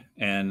renowned,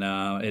 and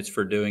it's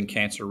for doing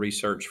cancer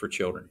research for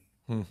children.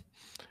 Hmm.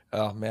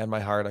 Oh man, my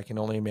heart! I can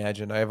only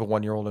imagine. I have a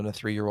 1-year-old and a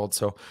 3-year-old,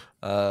 so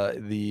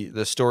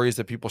the stories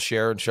that people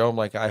share and show them,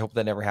 like I hope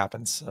that never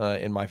happens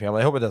in my family.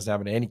 I hope it doesn't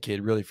happen to any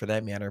kid, really, for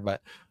that matter.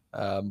 But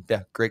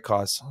yeah, great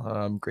cause,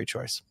 great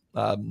choice.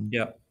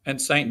 Yeah,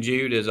 and St.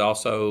 Jude is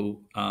also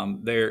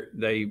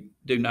they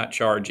do not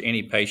charge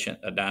any patient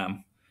a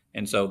dime,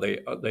 and so they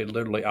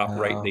literally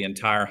operate the Wow,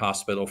 entire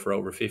hospital for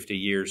over 50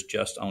 years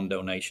just on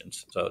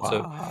donations. So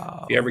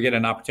if you ever wow. get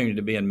an opportunity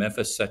to be in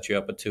Memphis, set you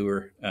up a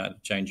tour to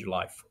change your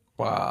life.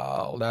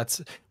 Wow, that's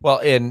well,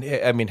 and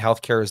I mean,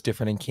 healthcare is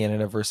different in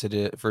Canada versus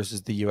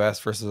the US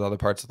versus other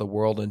parts of the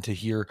world, and to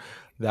hear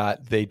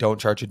that they don't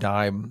charge a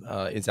dime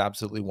is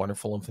absolutely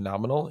wonderful and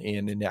phenomenal,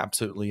 and an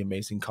absolutely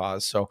amazing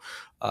cause. So,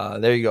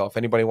 there you go. If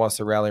anybody wants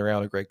to rally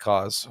around a great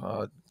cause,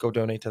 go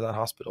donate to that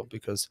hospital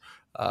because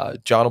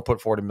John will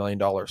put forward $1 million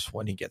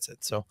when he gets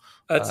it. So,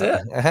 That's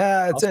it.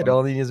 that's it. Awesome.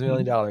 All he needs is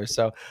Mhm. $1 million.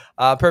 So,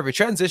 perfect.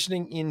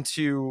 Transitioning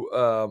into,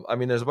 I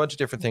mean, there's a bunch of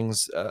different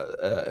things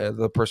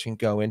the person can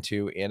go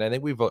into, and I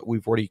think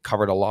we've already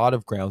covered a lot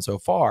of ground so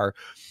far.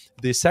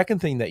 The second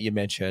thing that you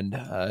mentioned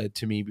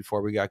to me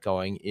before we got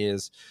going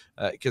is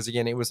because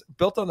again, it was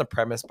built on the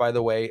premise, by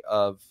the way,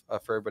 of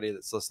for everybody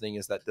that's listening,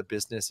 is that the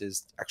business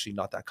is actually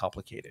not that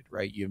complicated,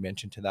 right? You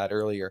mentioned to that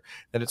earlier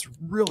that it's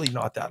really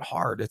not that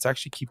hard. It's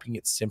actually keeping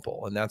it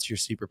simple, and that's your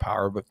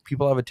superpower. But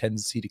people have a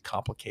tendency to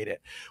complicate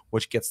it,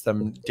 which gets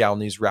them down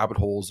these rabbit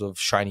holes of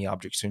shiny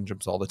object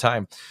syndromes all the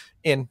time.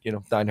 And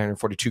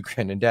 942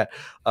 grand in debt,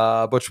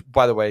 which,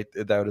 by the way,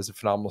 that is a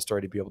phenomenal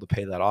story to be able to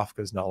pay that off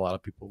because not a lot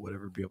of people would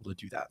ever be able to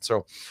do that.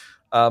 So,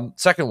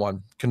 second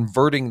one,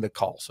 converting the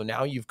call. So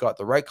now you've got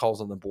the right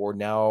calls on the board.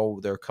 Now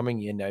they're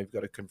coming in. Now you've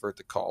got to convert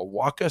the call.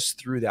 Walk us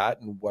through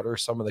that, and what are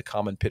some of the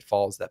common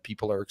pitfalls that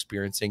people are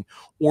experiencing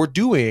or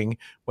doing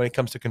when it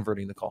comes to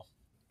converting the call?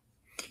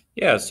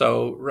 Yeah.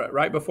 So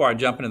right before I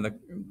jump into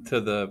to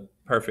the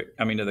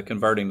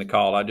converting the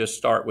call, I'll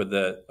just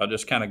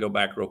kind of go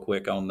back real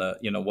quick on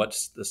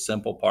what's the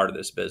simple part of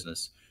this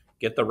business.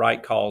 Get the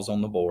right calls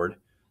on the board.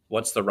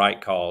 What's the right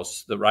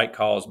calls? The right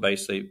calls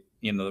basically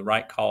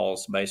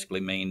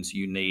means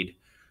you need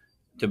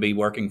to be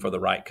working for the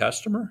right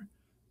customer.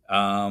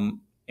 And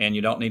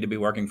you don't need to be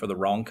working for the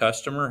wrong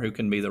customer. Who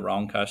can be the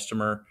wrong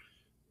customer?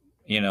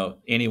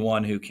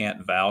 Anyone who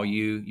can't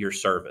value your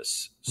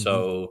service. Mm-hmm.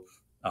 So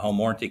a home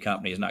warranty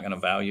company is not going to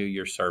value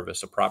your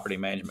service. A property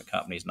management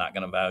company is not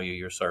going to value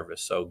your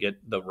service. So get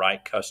the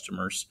right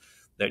customers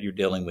that you're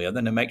dealing with,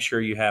 and then make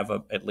sure you have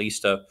at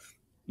least a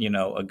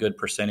good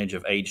percentage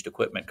of aged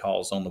equipment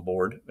calls on the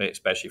board,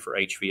 especially for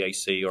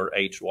HVAC or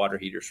aged water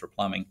heaters for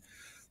plumbing.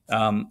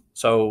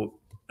 So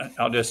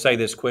I'll just say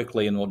this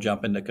quickly, and we'll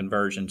jump into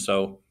conversion.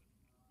 So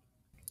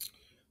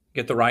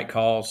get the right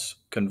calls,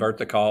 convert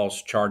the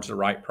calls, charge the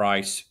right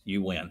price,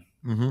 you win.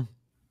 Mm-hmm.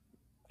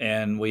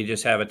 And we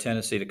just have a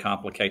tendency to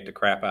complicate the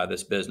crap out of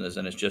this business,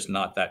 and it's just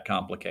not that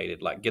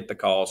complicated. Like, get the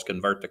calls,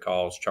 convert the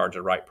calls, charge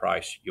the right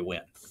price, you win.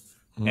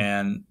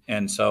 Mm-hmm.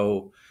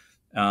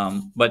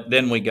 But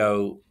then we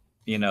go,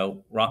 we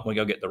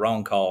go get the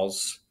wrong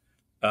calls.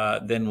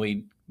 Then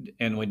we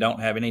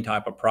don't have any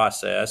type of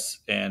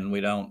process, and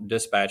we don't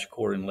dispatch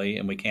accordingly,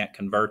 and we can't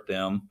convert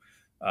them.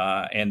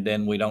 And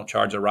then we don't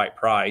charge the right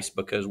price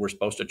because we're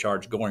supposed to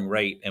charge going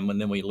rate, and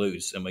then we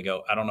lose, and we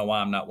go, I don't know why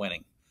I'm not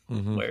winning.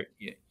 Mm-hmm. Where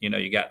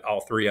you got all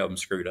three of them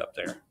screwed up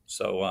there.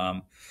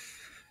 So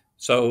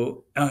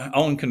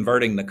on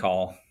converting the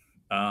call,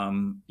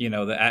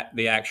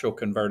 the actual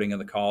converting of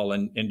the call,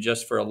 and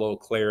just for a little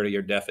clarity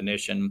or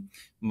definition,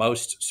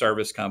 most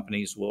service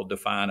companies will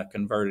define a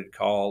converted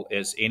call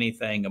as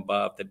anything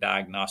above the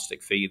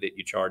diagnostic fee that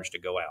you charge to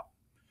go out.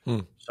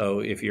 Mm-hmm.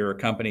 So if you're a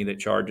company that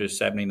charges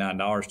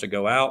 $79 to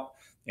go out,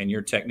 and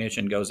your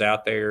technician goes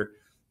out there,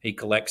 he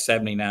collects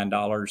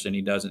 $79 and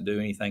he doesn't do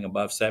anything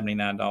above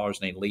 $79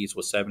 and he leaves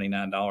with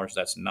 $79,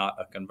 that's not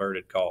a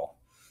converted call.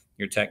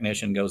 Your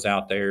technician goes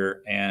out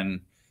there,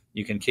 and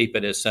you can keep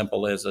it as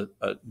simple as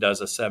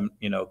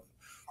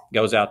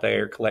goes out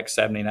there, collects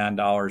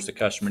 $79. The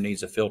customer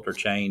needs a filter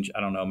change.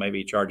 I don't know, maybe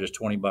he charges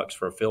 $20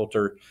 for a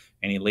filter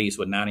and he leaves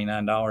with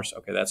 $99.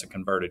 Okay, that's a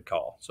converted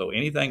call. So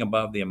anything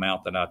above the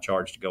amount that I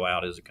charge to go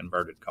out is a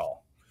converted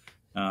call.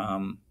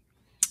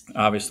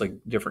 Obviously,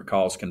 different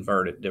calls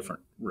convert at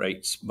different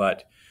rates,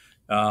 but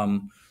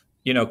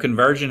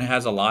conversion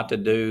has a lot to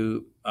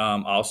do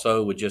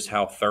also with just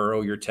how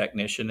thorough your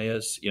technician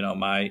is.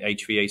 My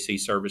HVAC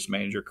service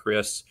manager,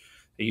 Chris,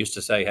 he used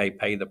to say, hey,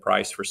 pay the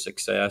price for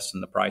success,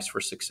 and the price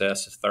for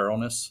success is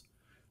thoroughness.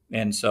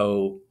 And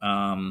so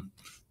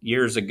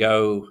years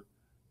ago,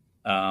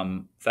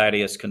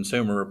 Thaddeus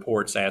Consumer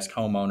Reports asked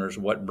homeowners,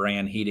 what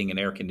brand heating and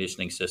air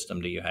conditioning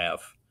system do you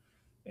have?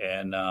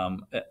 And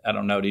I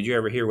don't know, did you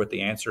ever hear what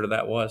the answer to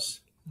that was?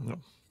 No.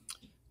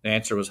 The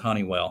answer was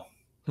Honeywell.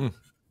 Hmm.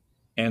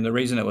 And the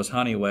reason it was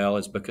Honeywell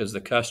is because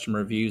the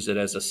customer views it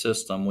as a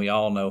system. We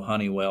all know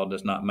Honeywell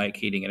does not make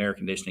heating and air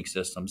conditioning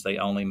systems. They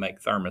only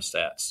make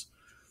thermostats.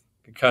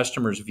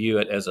 customers view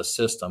it as a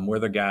system. We're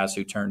the guys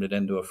who turned it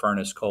into a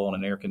furnace, coil,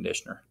 and an air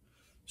conditioner.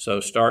 So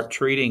start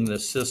treating the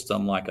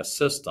system like a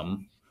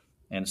system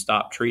and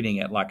stop treating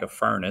it like a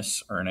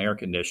furnace or an air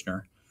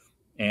conditioner.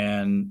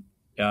 And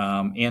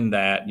in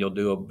that, you'll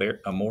do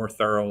a more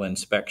thorough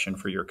inspection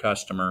for your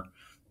customer,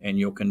 and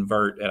you'll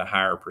convert at a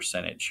higher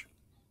percentage.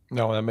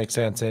 No, that makes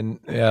sense. And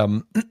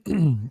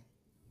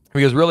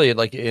because really,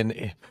 like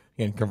in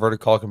converted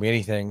call can be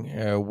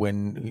anything.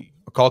 When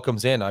a call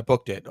comes in, I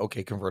booked it.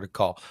 Okay, converted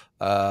call.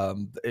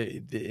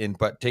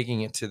 But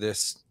taking it to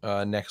this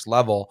next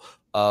level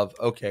of,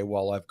 okay,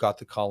 well, I've got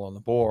the call on the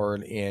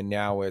board, and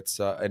now it's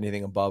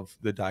anything above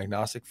the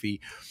diagnostic fee.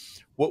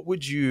 What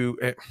would you?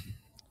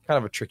 Kind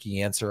of a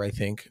tricky answer, I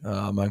think.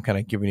 I'm kind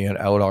of giving you an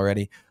out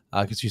already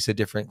because you said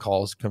different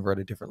calls convert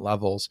at different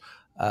levels.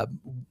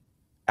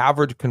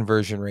 Average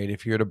conversion rate,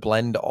 if you were to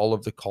blend all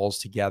of the calls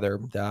together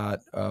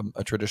that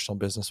a traditional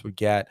business would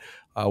get,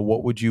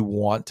 what would you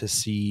want to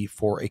see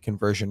for a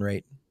conversion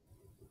rate?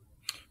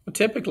 Well,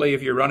 typically,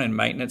 if you're running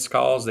maintenance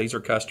calls, these are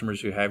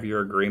customers who have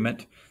your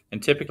agreement,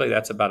 and typically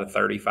that's about a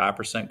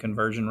 35%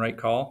 conversion rate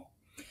call.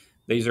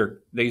 These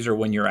are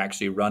when you're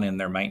actually running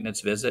their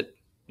maintenance visit.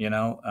 You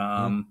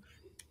can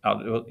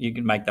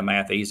make the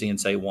math easy and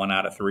say 1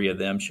 out of 3 of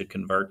them should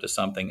convert to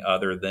something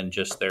other than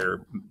just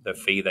the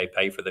fee they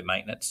pay for the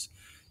maintenance.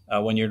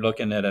 When you're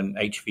looking at an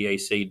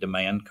HVAC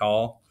demand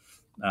call,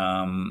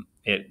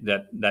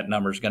 that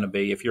number is going to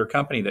be, if you're a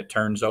company that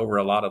turns over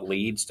a lot of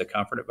leads to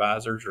comfort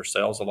advisors or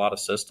sells a lot of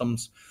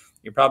systems,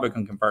 you're probably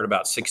going to convert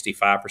about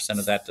 65%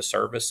 of that to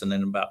service, and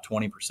then about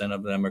 20%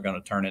 of them are going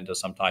to turn into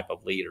some type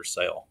of lead or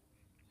sale.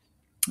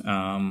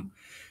 And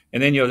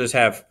then you'll just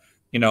have,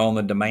 on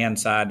the demand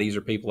side, these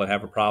are people that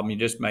have a problem. You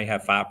just may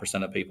have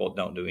 5% of people that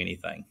don't do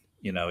anything.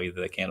 Either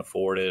they can't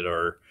afford it,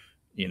 or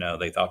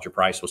they thought your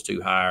price was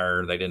too high,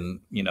 or they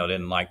didn't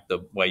like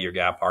the way your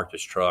guy parked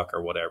his truck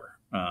or whatever.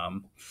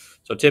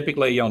 So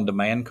typically on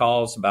demand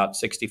calls, about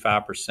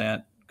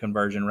 65%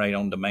 conversion rate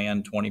on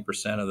demand,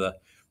 20% of the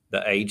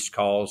aged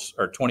calls,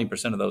 or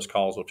 20% of those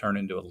calls will turn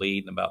into a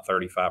lead, and about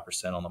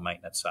 35% on the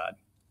maintenance side.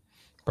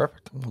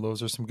 Perfect. Well,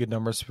 those are some good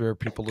numbers for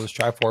people to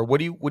strive for. What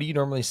do you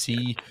normally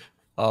see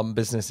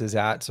businesses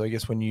at? So I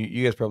guess when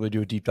you guys probably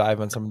do a deep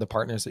dive on some of the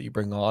partners that you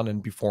bring on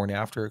and before and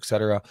after, et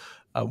cetera,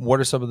 what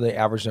are some of the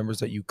average numbers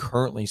that you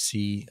currently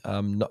see?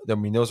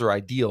 Those are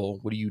ideal.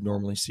 What do you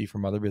normally see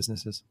from other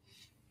businesses?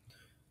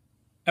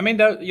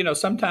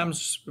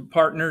 Sometimes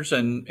partners,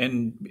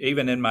 and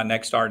even in my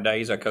Nexstar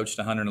days, I coached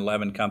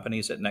 111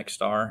 companies at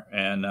Nexstar,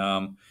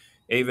 and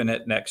even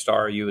at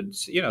Nexstar, you would,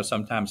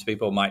 sometimes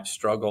people might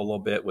struggle a little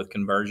bit with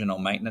conversion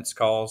on maintenance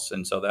calls,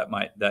 and so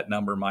that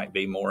number might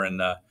be more in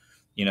the,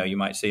 you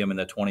might see them in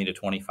the 20 to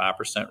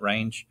 25%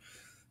 range.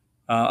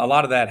 A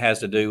lot of that has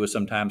to do with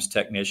sometimes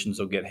technicians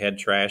will get head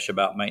trash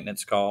about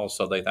maintenance calls.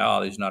 So they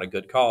thought, this is not a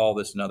good call.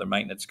 This is another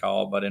maintenance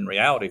call. But in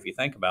reality, if you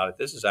think about it,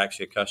 this is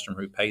actually a customer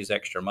who pays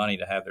extra money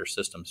to have their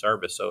system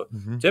serviced. So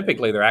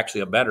typically they're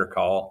actually a better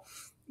call.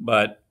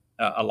 But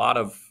a lot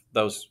of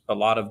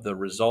the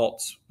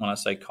results, when I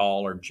say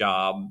call or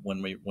job,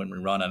 when we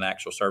run an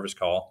actual service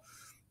call,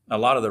 a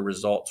lot of the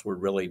results were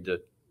really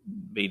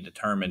be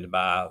determined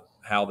by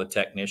how the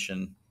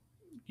technician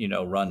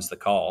runs the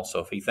call. So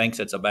if he thinks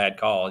it's a bad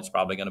call, it's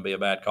probably going to be a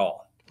bad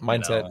call.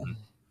 Mindset.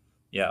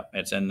 Yeah,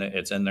 it's in their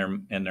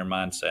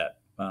mindset.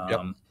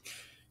 Yep.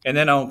 And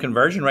then on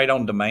conversion rate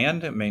on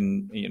demand,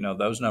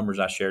 those numbers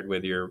I shared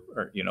with you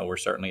are, we're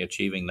certainly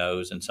achieving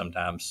those, and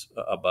sometimes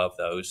above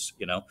those.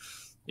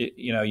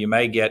 You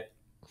may get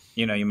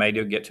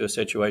to a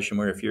situation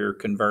where if you're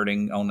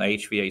converting on the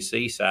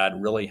HVAC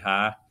side really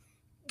high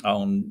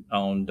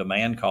on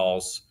demand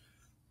calls,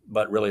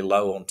 but really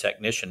low on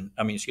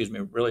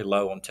really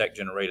low on tech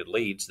generated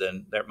leads,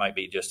 then there might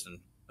be just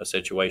a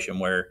situation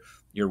where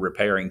you're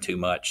repairing too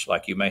much.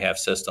 Like you may have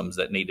systems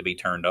that need to be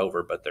turned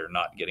over, but they're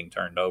not getting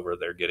turned over.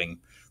 They're getting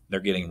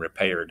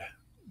repaired.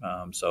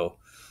 So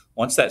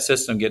once that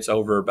system gets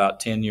over about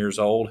 10 years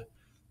old,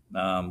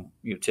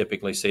 you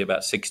typically see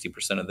about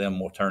 60% of them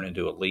will turn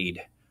into a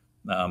lead.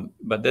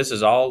 But this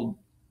is all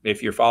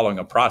if you're following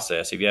a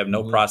process. If you have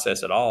no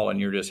process at all and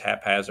you're just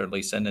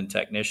haphazardly sending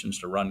technicians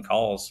to run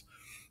calls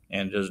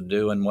and just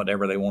doing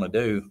whatever they want to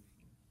do,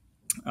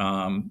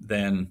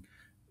 then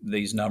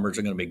these numbers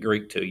are going to be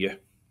Greek to you.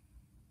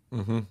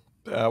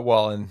 I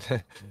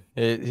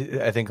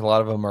think a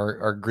lot of them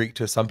are Greek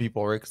to some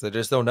people, right? Because they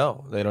just don't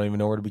know. They don't even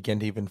know where to begin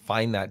to even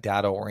find that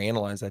data or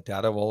analyze that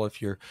data. Well,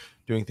 if you're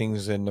doing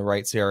things in the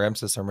right CRM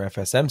system or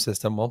FSM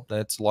system, well,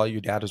 that's a lot of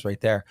your data's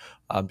right there.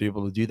 Be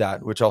able to do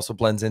that, which also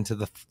blends into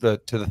the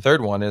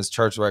third one is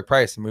charge the right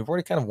price. And we've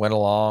already kind of went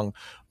along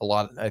a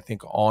lot, I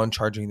think, on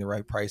charging the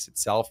right price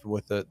itself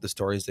with the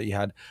stories that you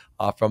had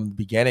from the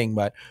beginning.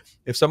 But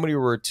if somebody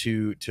were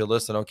to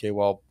listen, okay,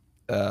 well,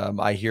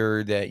 I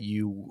hear that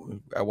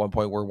you at one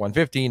point were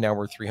 150, now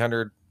we're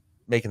 300,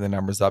 making the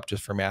numbers up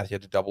just for math. You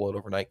had to double it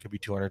overnight, could be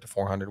 200 to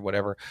 400,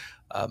 whatever.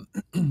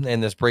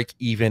 And this break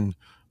even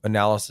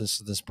analysis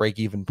of this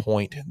break-even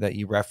point that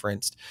you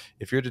referenced,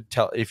 if you're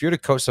to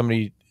coach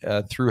somebody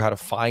through how to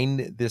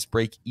find this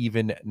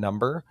break-even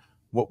number,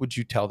 what would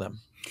you tell them?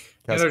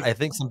 Because I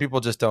think some people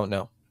just don't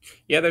know.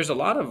 Yeah, there's a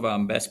lot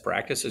of best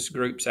practices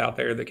groups out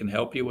there that can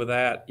help you with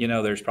that.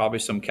 There's probably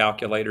some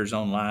calculators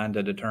online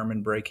to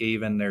determine break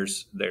even.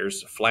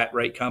 There's flat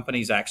rate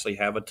companies actually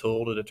have a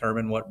tool to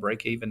determine what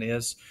break even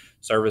is.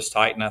 Service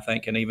Titan, I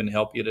think, can even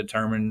help you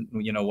determine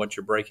what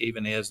your break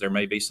even is. There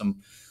may be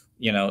some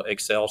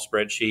Excel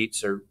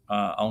spreadsheets or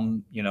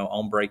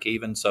on break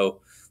even.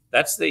 So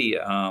that's the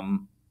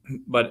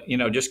but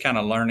just kind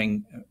of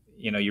learning.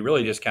 You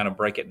really just kind of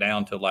break it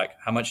down to like,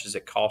 how much does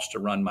it cost to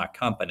run my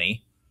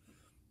company?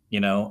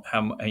 And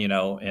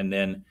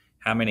then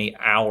how many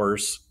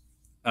hours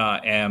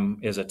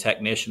is a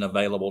technician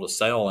available to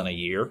sell in a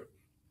year,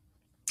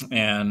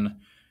 and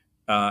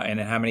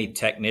how many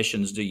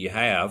technicians do you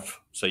have?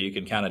 So you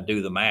can kind of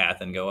do the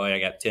math and go, oh, I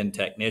got 10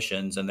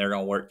 technicians and they're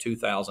going to work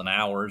 2,000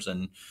 hours.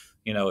 And,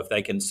 if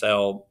they can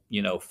sell,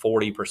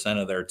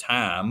 40% of their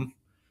time,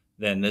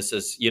 then this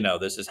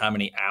is how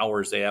many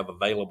hours they have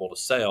available to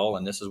sell.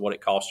 And this is what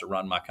it costs to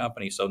run my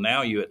company. So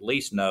now you at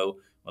least know,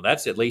 well,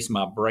 that's at least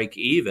my break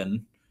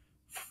even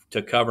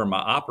to cover my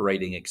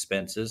operating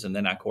expenses. And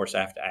then, of course, I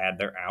have to add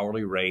their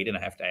hourly rate and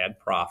I have to add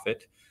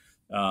profit.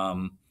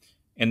 And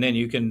then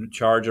you can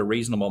charge a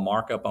reasonable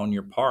markup on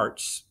your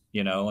parts,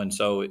 and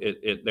so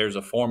there's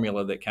a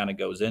formula that kind of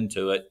goes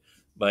into it,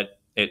 but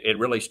it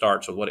really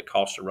starts with what it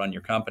costs to run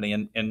your company.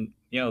 And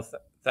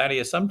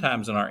Thaddeus,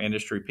 sometimes in our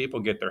industry, people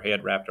get their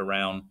head wrapped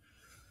around,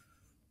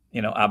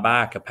 I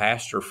buy a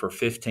capacitor for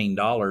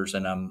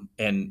 $15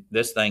 and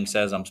this thing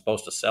says I'm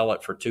supposed to sell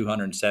it for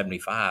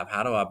 $275.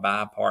 How do I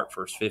buy a part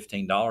for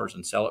 $15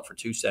 and sell it for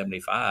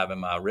 $275?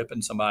 Am I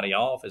ripping somebody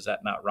off? Is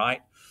that not right?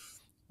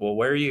 Well,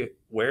 where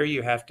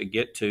you have to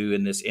get to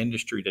in this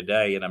industry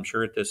today, and I'm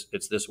sure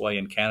it's this way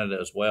in Canada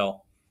as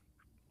well,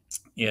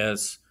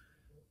 is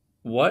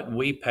what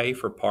we pay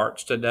for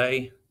parts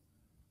today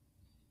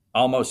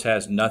almost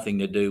has nothing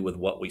to do with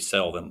what we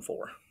sell them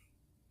for.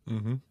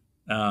 Mm-hmm.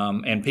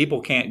 And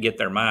people can't get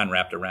their mind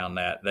wrapped around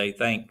that. They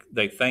think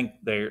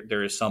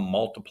there is some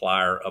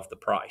multiplier of the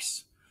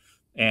price.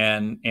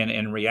 And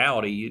in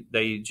reality,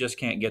 they just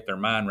can't get their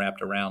mind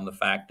wrapped around the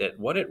fact that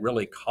what it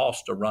really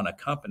costs to run a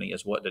company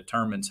is what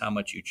determines how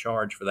much you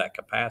charge for that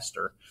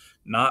capacitor,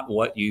 not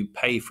what you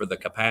pay for the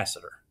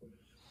capacitor.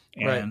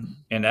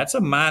 And that's a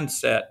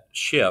mindset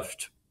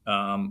shift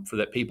for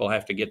that people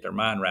have to get their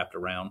mind wrapped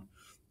around,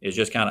 is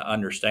just kind of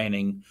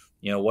understanding,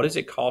 what does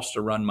it cost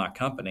to run my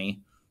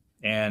company?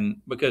 And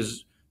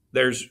because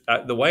there's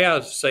the way I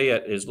say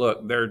it is,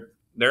 look, there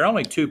are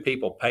only two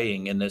people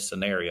paying in this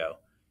scenario.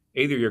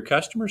 Either your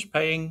customer's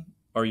paying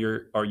or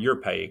you're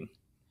paying.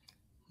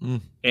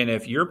 Mm. And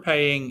if your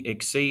paying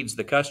exceeds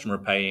the customer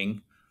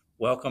paying,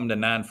 welcome to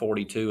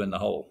 942 in the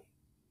hole.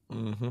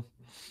 Mm-hmm.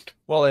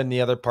 Well, and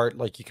the other part,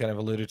 like you kind of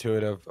alluded to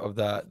it, of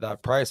that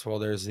price, well,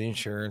 there's the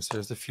insurance,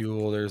 there's the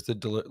fuel, there's the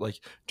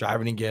like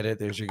driving to get it,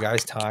 there's your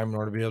guy's time in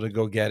order to be able to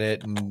go get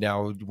it. And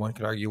now one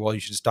could argue, well, you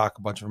should stock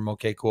a bunch of them.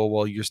 Okay, cool.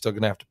 Well, you're still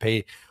going to have to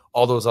pay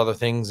all those other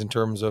things in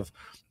terms of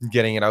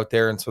getting it out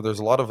there. And so there's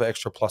a lot of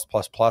extra plus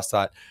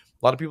that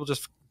a lot of people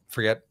just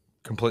forget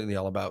completely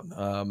all about,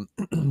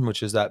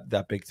 which is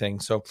that big thing.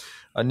 So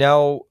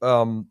now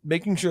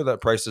making sure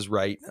that price is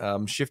right,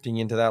 shifting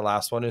into that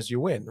last one is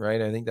you win,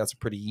 right? I think that's a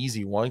pretty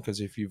easy one,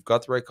 because if you've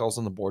got the right calls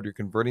on the board, you're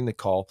converting the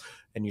call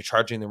and you're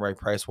charging the right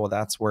price, well,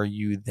 that's where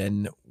you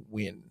then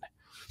win.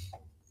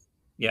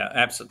 Yeah,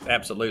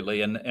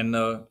 absolutely. And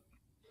the,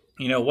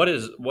 what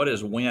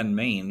does win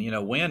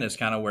mean? Win is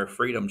kind of where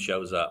freedom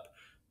shows up.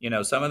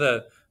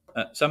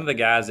 Some of the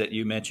guys that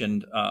you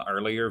mentioned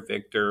earlier,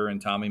 Victor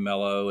and Tommy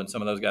Mello, and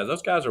some of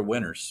those guys are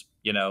winners,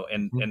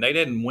 and they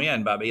didn't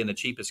win by being the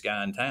cheapest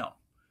guy in town.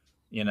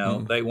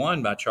 They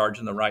won by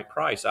charging the right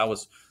price. I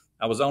was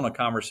on a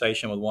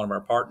conversation with one of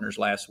our partners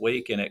last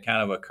week, and it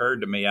kind of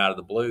occurred to me out of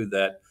the blue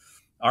that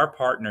our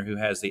partner who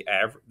has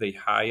the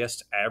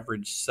highest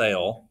average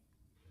sale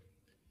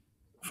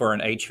for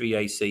an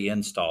HVAC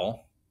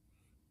install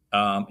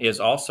is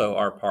also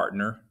our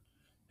partner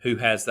who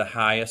has the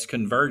highest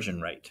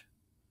conversion rate.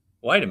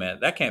 Wait a minute,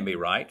 that can't be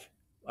right.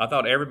 I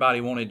thought everybody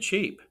wanted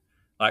cheap.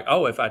 Like,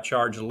 oh, if I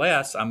charge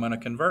less, I'm going to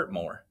convert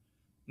more.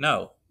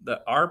 No,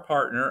 our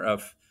partner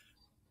of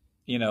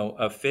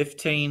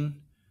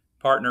 15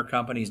 partner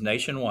companies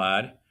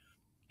nationwide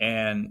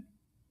and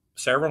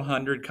several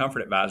hundred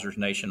comfort advisors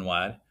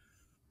nationwide,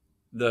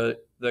 the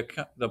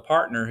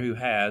partner who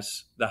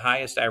has the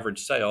highest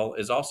average sale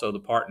is also the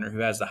partner who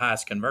has the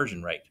highest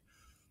conversion rate.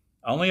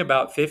 Only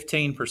about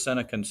 15%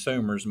 of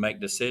consumers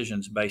make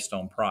decisions based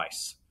on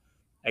price.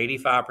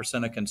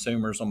 85% of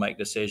consumers will make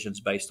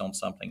decisions based on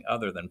something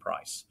other than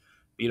price.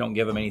 If you don't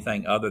give them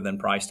anything other than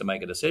price to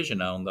make a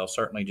decision on, they'll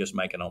certainly just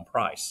make it on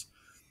price.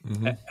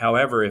 Mm-hmm.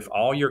 However, if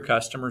all your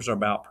customers are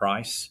about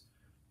price,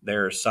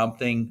 there's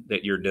something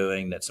that you're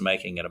doing that's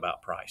making it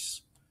about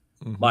price.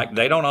 Mm-hmm. Like,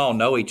 they don't all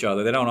know each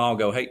other. They don't all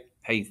go,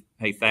 hey,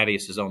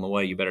 Thaddeus is on the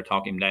way. You better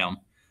talk him down.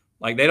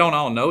 Like they don't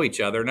all know each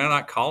other. They're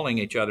not calling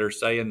each other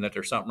saying that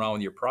there's something wrong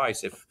with your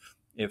price.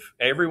 If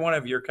every one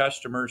of your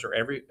customers or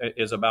every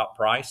is about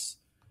price,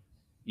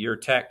 your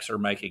techs are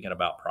making it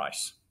about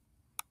price.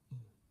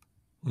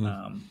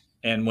 And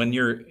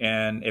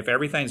if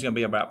everything's going to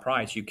be about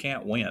price, you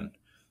can't win,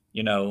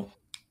 you know.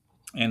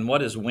 And what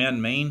does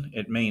win mean?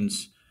 It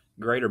means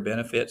greater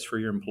benefits for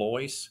your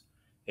employees.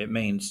 It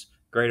means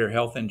greater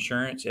health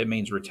insurance. It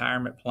means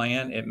retirement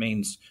plan. It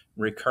means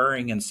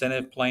recurring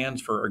incentive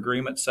plans for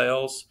agreement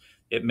sales.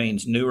 It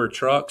means newer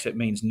trucks. It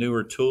means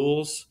newer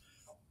tools.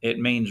 It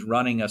means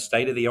running a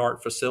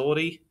state-of-the-art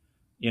facility,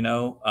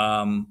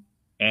 and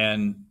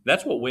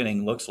that's what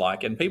winning looks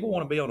like. And people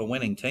want to be on a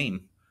winning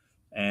team,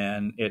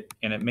 and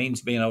it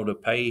means being able to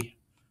pay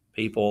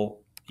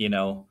people,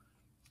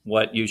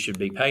 what you should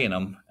be paying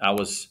them. I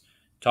was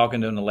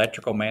talking to an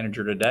electrical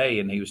manager today,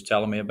 and he was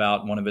telling me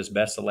about one of his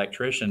best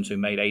electricians who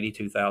made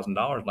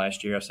 $82,000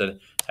 last year. I said,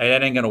 "Hey,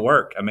 that ain't going to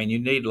work. I mean, you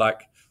need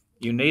like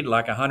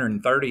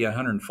 $130,000,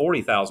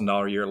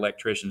 $140,000 a year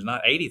electricians,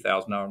 not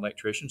 $80,000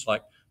 electricians.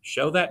 Like,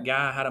 show that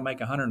guy how to make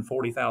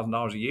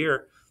 $140,000 a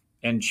year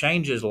and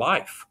change his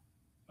life."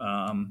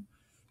 And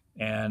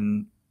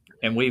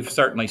we've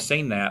certainly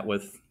seen that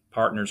with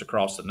partners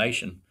across the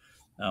nation,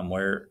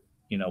 where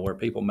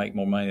people make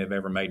more money than they've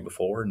ever made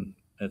before, and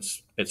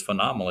it's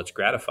phenomenal. It's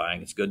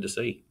gratifying. It's good to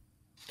see.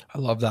 I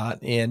love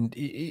that. And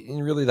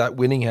really that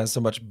winning has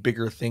so much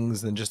bigger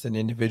things than just an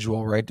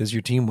individual, right? Does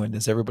your team win?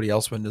 Does everybody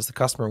else win? Does the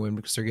customer win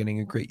because they're getting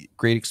a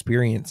great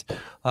experience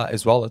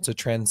as well?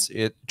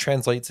 It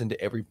translates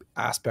into every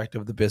aspect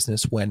of the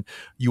business. When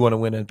you want to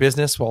win in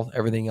business, well,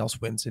 everything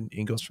else wins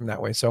and goes from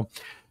that way. So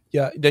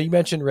yeah, now you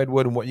mentioned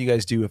Redwood and what you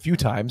guys do a few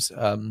times.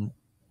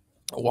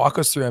 Walk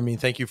us through. I mean,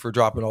 thank you for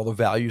dropping all the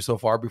value so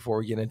far before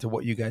we get into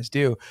what you guys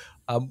do.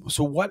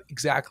 So what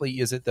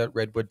exactly is it that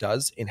Redwood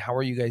does, and how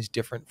are you guys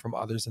different from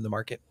others in the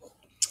market?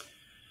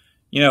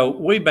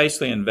 We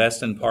basically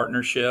invest in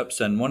partnerships,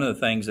 and one of the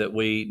things that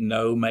we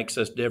know makes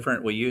us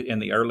different, in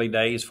the early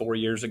days, 4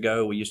 years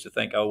ago, we used to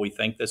think, we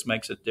think this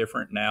makes us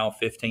different. Now,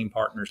 15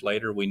 partners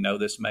later, we know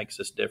this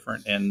makes us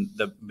different, and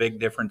the big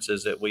difference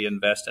is that we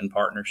invest in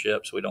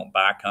partnerships. We don't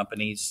buy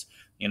companies.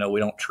 We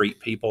don't treat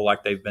people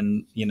like they've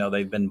been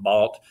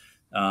bought,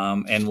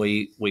 and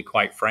we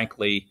quite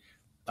frankly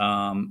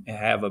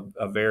have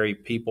a very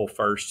people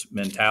first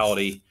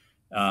mentality.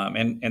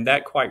 And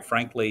that, quite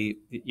frankly,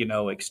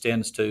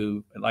 extends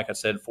to, like I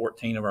said,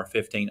 14 of our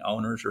 15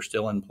 owners are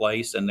still in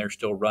place, and they're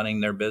still running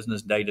their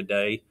business day to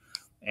day.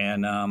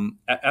 And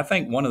I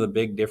think one of the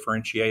big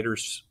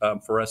differentiators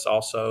for us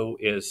also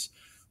is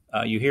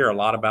you hear a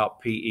lot about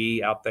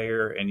PE out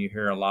there, and you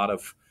hear a lot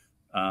of,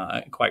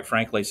 quite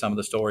frankly, some of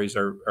the stories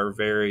are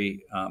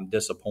very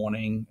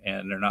disappointing,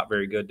 and they're not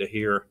very good to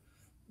hear.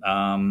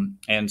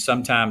 And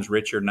sometimes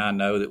Richard and I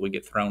know that we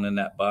get thrown in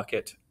that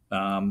bucket.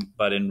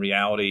 But in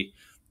reality,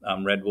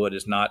 Redwood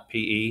is not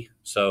PE.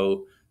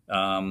 So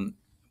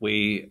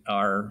we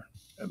are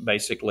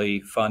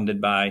basically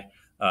funded by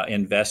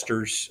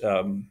investors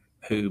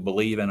who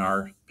believe in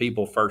our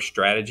people first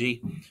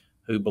strategy,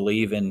 who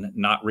believe in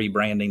not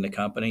rebranding the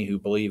company, who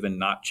believe in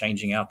not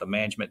changing out the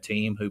management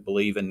team, who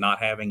believe in not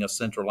having a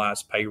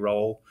centralized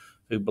payroll,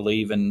 who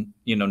believe in,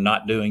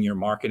 not doing your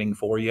marketing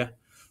for you.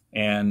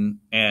 And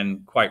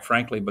quite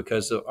frankly,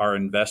 because of our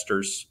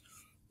investors,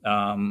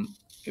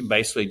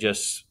 basically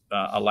just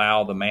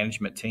allow the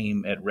management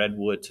team at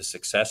Redwood to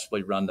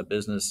successfully run the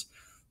business.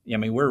 I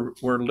mean,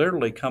 we're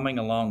literally coming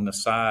along the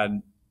side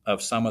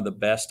of some of the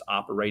best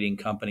operating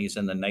companies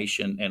in the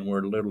nation, and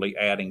we're literally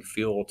adding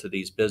fuel to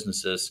these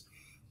businesses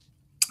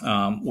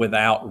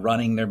without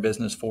running their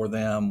business for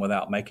them,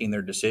 without making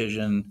their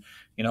decision.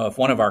 If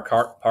one of our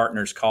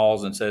partners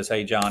calls and says,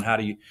 "Hey, John, how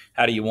do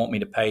you want me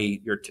to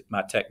pay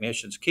my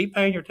technicians?" Keep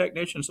paying your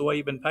technicians the way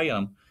you've been paying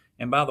them.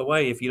 And by the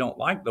way, if you don't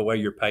like the way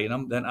you're paying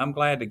them, then I'm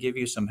glad to give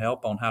you some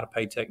help on how to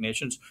pay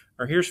technicians.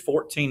 Or here's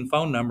 14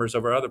 phone numbers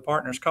of our other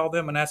partners. Call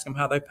them and ask them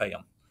how they pay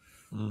them.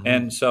 Mm-hmm.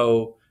 And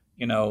so,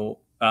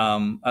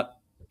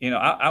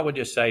 I would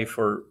just say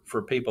for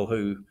people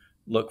who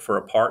look for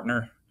a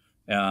partner,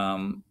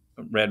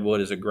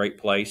 Redwood is a great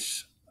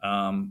place.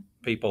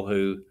 People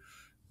who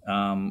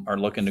are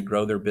looking to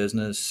grow their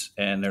business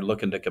and they're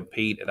looking to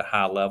compete at a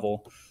high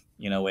level.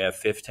 We have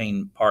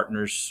 15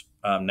 partners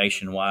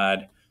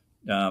nationwide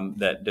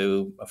that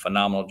do a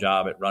phenomenal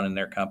job at running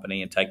their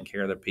company and taking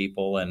care of their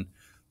people.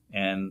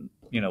 And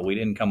we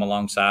didn't come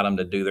alongside them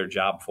to do their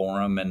job for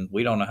them. And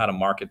we don't know how to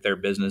market their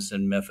business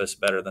in Memphis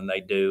better than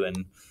they do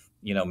in,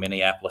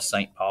 Minneapolis,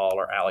 St. Paul,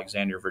 or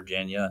Alexandria,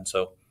 Virginia. And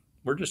so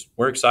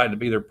we're excited to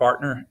be their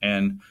partner,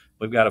 and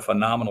we've got a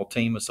phenomenal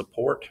team of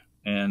support.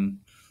 And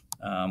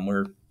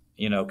we're,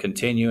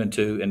 continuing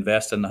to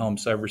invest in the home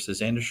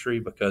services industry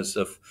because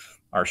of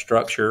our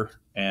structure,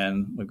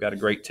 and we've got a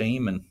great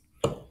team. And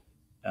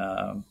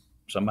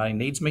somebody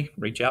needs me,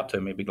 reach out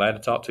to me. Be glad to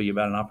talk to you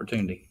about an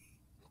opportunity.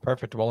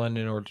 Perfect. Well, and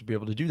in order to be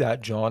able to do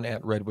that, John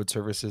at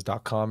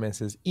redwoodservices.com is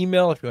his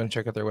email. If you want to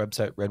check out their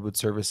website,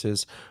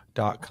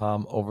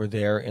 redwoodservices.com over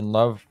there. And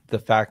love the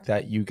fact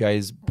that you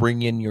guys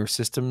bring in your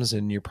systems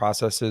and your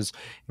processes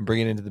and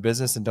bring it into the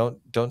business and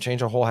don't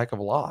change a whole heck of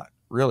a lot,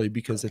 really,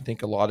 because I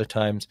think a lot of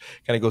times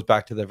kind of goes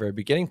back to the very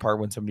beginning part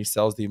when somebody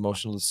sells the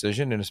emotional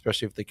decision, and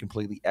especially if they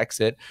completely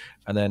exit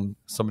and then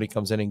somebody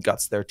comes in and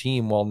guts their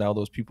team. Well, now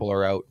those people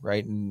are out,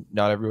 right? And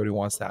not everybody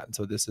wants that. And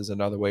so this is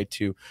another way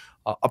to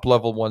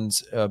up-level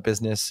one's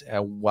business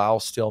while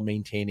still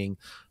maintaining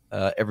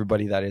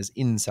everybody that is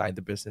inside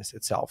the business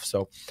itself.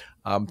 So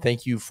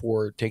thank you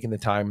for taking the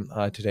time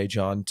today,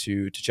 John,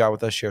 to chat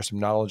with us, share some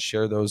knowledge,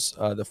 share those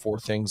the 4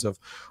 things of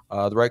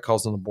the right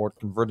calls on the board,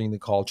 converting the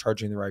call,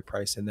 charging the right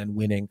price, and then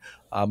winning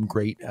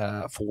great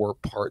 4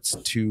 parts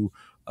to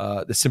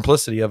the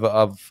simplicity of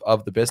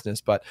the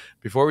business. But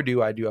before we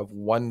do, I do have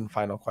one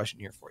final question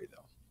here for you,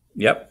 though.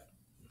 Yep.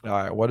 All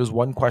right. What is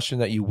one question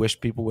that you wish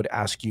people would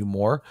ask you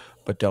more,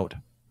 but don't?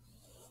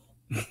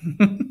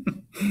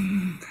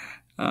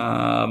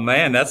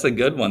 Man, that's a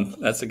good one.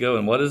 That's a good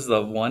one. What is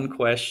the one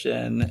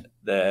question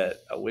that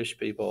I wish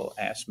people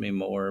asked me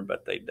more,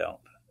 but they don't?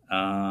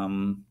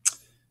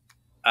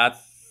 I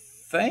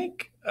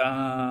think,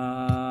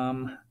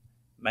 man,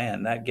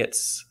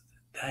 that's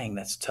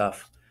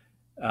tough.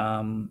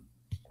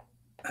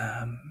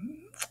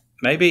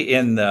 Maybe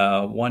in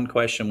the one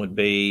question would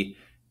be,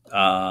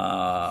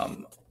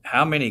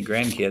 how many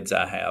grandkids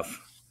I have.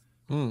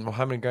 Well,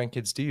 how many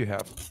grandkids do you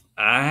have?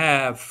 I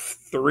have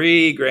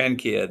 3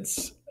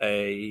 grandkids.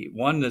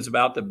 One is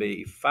about to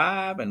be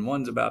 5, and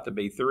one's about to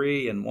be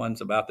 3, and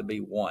one's about to be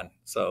 1.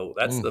 So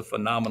that's the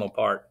phenomenal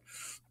part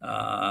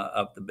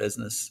of the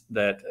business.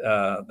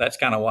 That's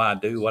kind of why I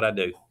do what I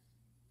do.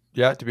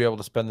 Yeah, to be able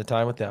to spend the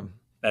time with them.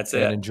 That's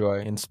and it. Enjoy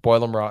and spoil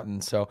them rotten.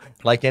 So,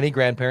 like any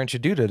grandparent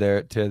should do to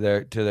their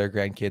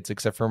grandkids,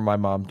 except for my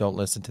mom. Don't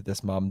listen to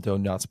this, mom. Do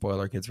not spoil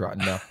our kids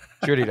rotten. No,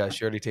 she already does.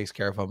 She already takes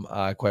care of them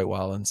quite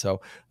well. And so,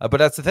 but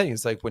that's the thing.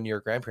 It's like when you're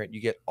a grandparent, you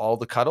get all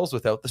the cuddles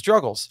without the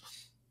struggles.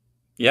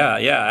 Yeah,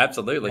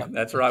 absolutely. Yeah.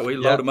 That's right. We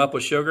load them up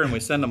with sugar and we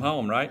send them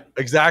home, right?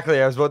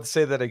 Exactly. I was about to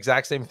say that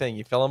exact same thing.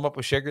 You fill them up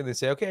with sugar and they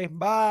say, okay,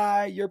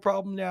 bye, your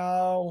problem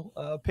now.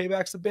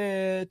 Payback's a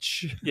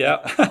bitch. Yeah.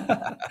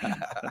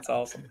 That's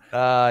awesome.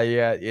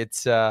 Yeah,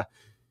 it's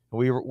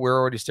we're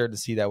already starting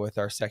to see that with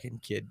our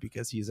second kid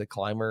because he's a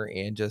climber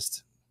and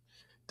just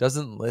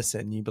doesn't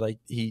listen. You'd be like,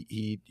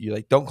 you're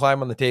like, don't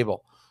climb on the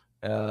table.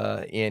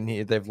 And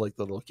they've like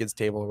the little kids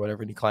table or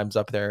whatever, and he climbs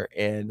up there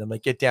and I'm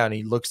like, get down.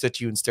 He looks at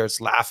you and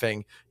starts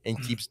laughing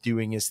and keeps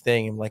doing his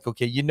thing. I'm like,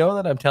 okay, you know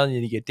that I'm telling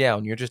you to get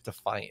down. You're just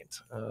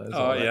defiant.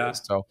 Oh yeah.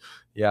 So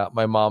yeah,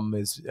 my mom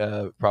is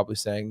probably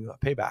saying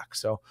payback.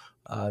 So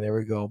there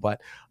we go. But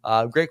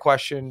great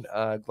question.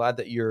 Glad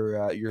that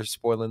you're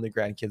spoiling the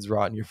grandkids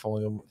rotten. You're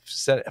filling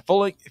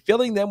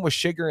them with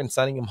sugar and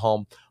sending them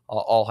home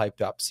all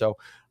hyped up. So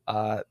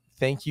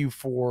thank you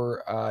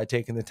for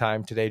taking the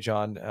time today,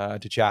 John,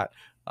 to chat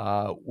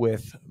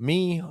with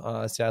me.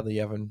 Sadly,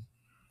 Evan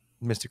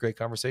missed a great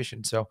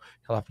conversation, so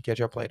he'll have to catch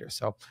up later.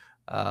 So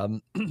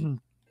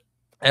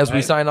as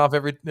we sign off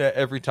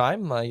every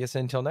time, I guess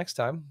until next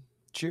time,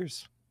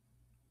 cheers.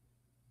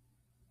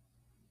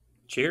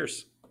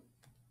 Cheers.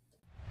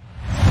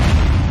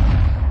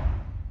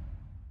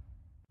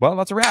 Well,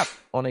 that's a wrap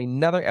on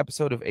another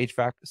episode of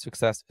HVAC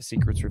Success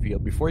Secrets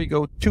Revealed. Before you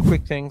go, 2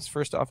 quick things.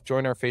 First off,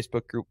 join our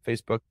Facebook group,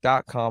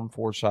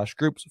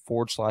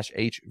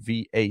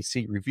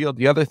 facebook.com/groups/HVAC Revealed.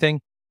 The other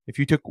thing, if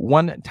you took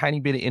one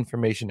tiny bit of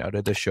information out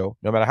of this show,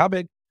 no matter how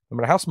big, no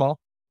matter how small,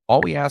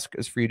 all we ask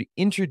is for you to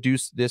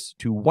introduce this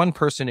to one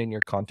person in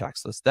your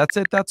contacts list. That's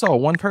it. That's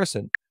all. One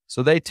person.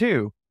 So they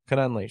too can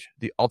unleash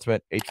the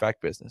ultimate HVAC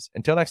business.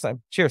 Until next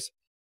time, cheers.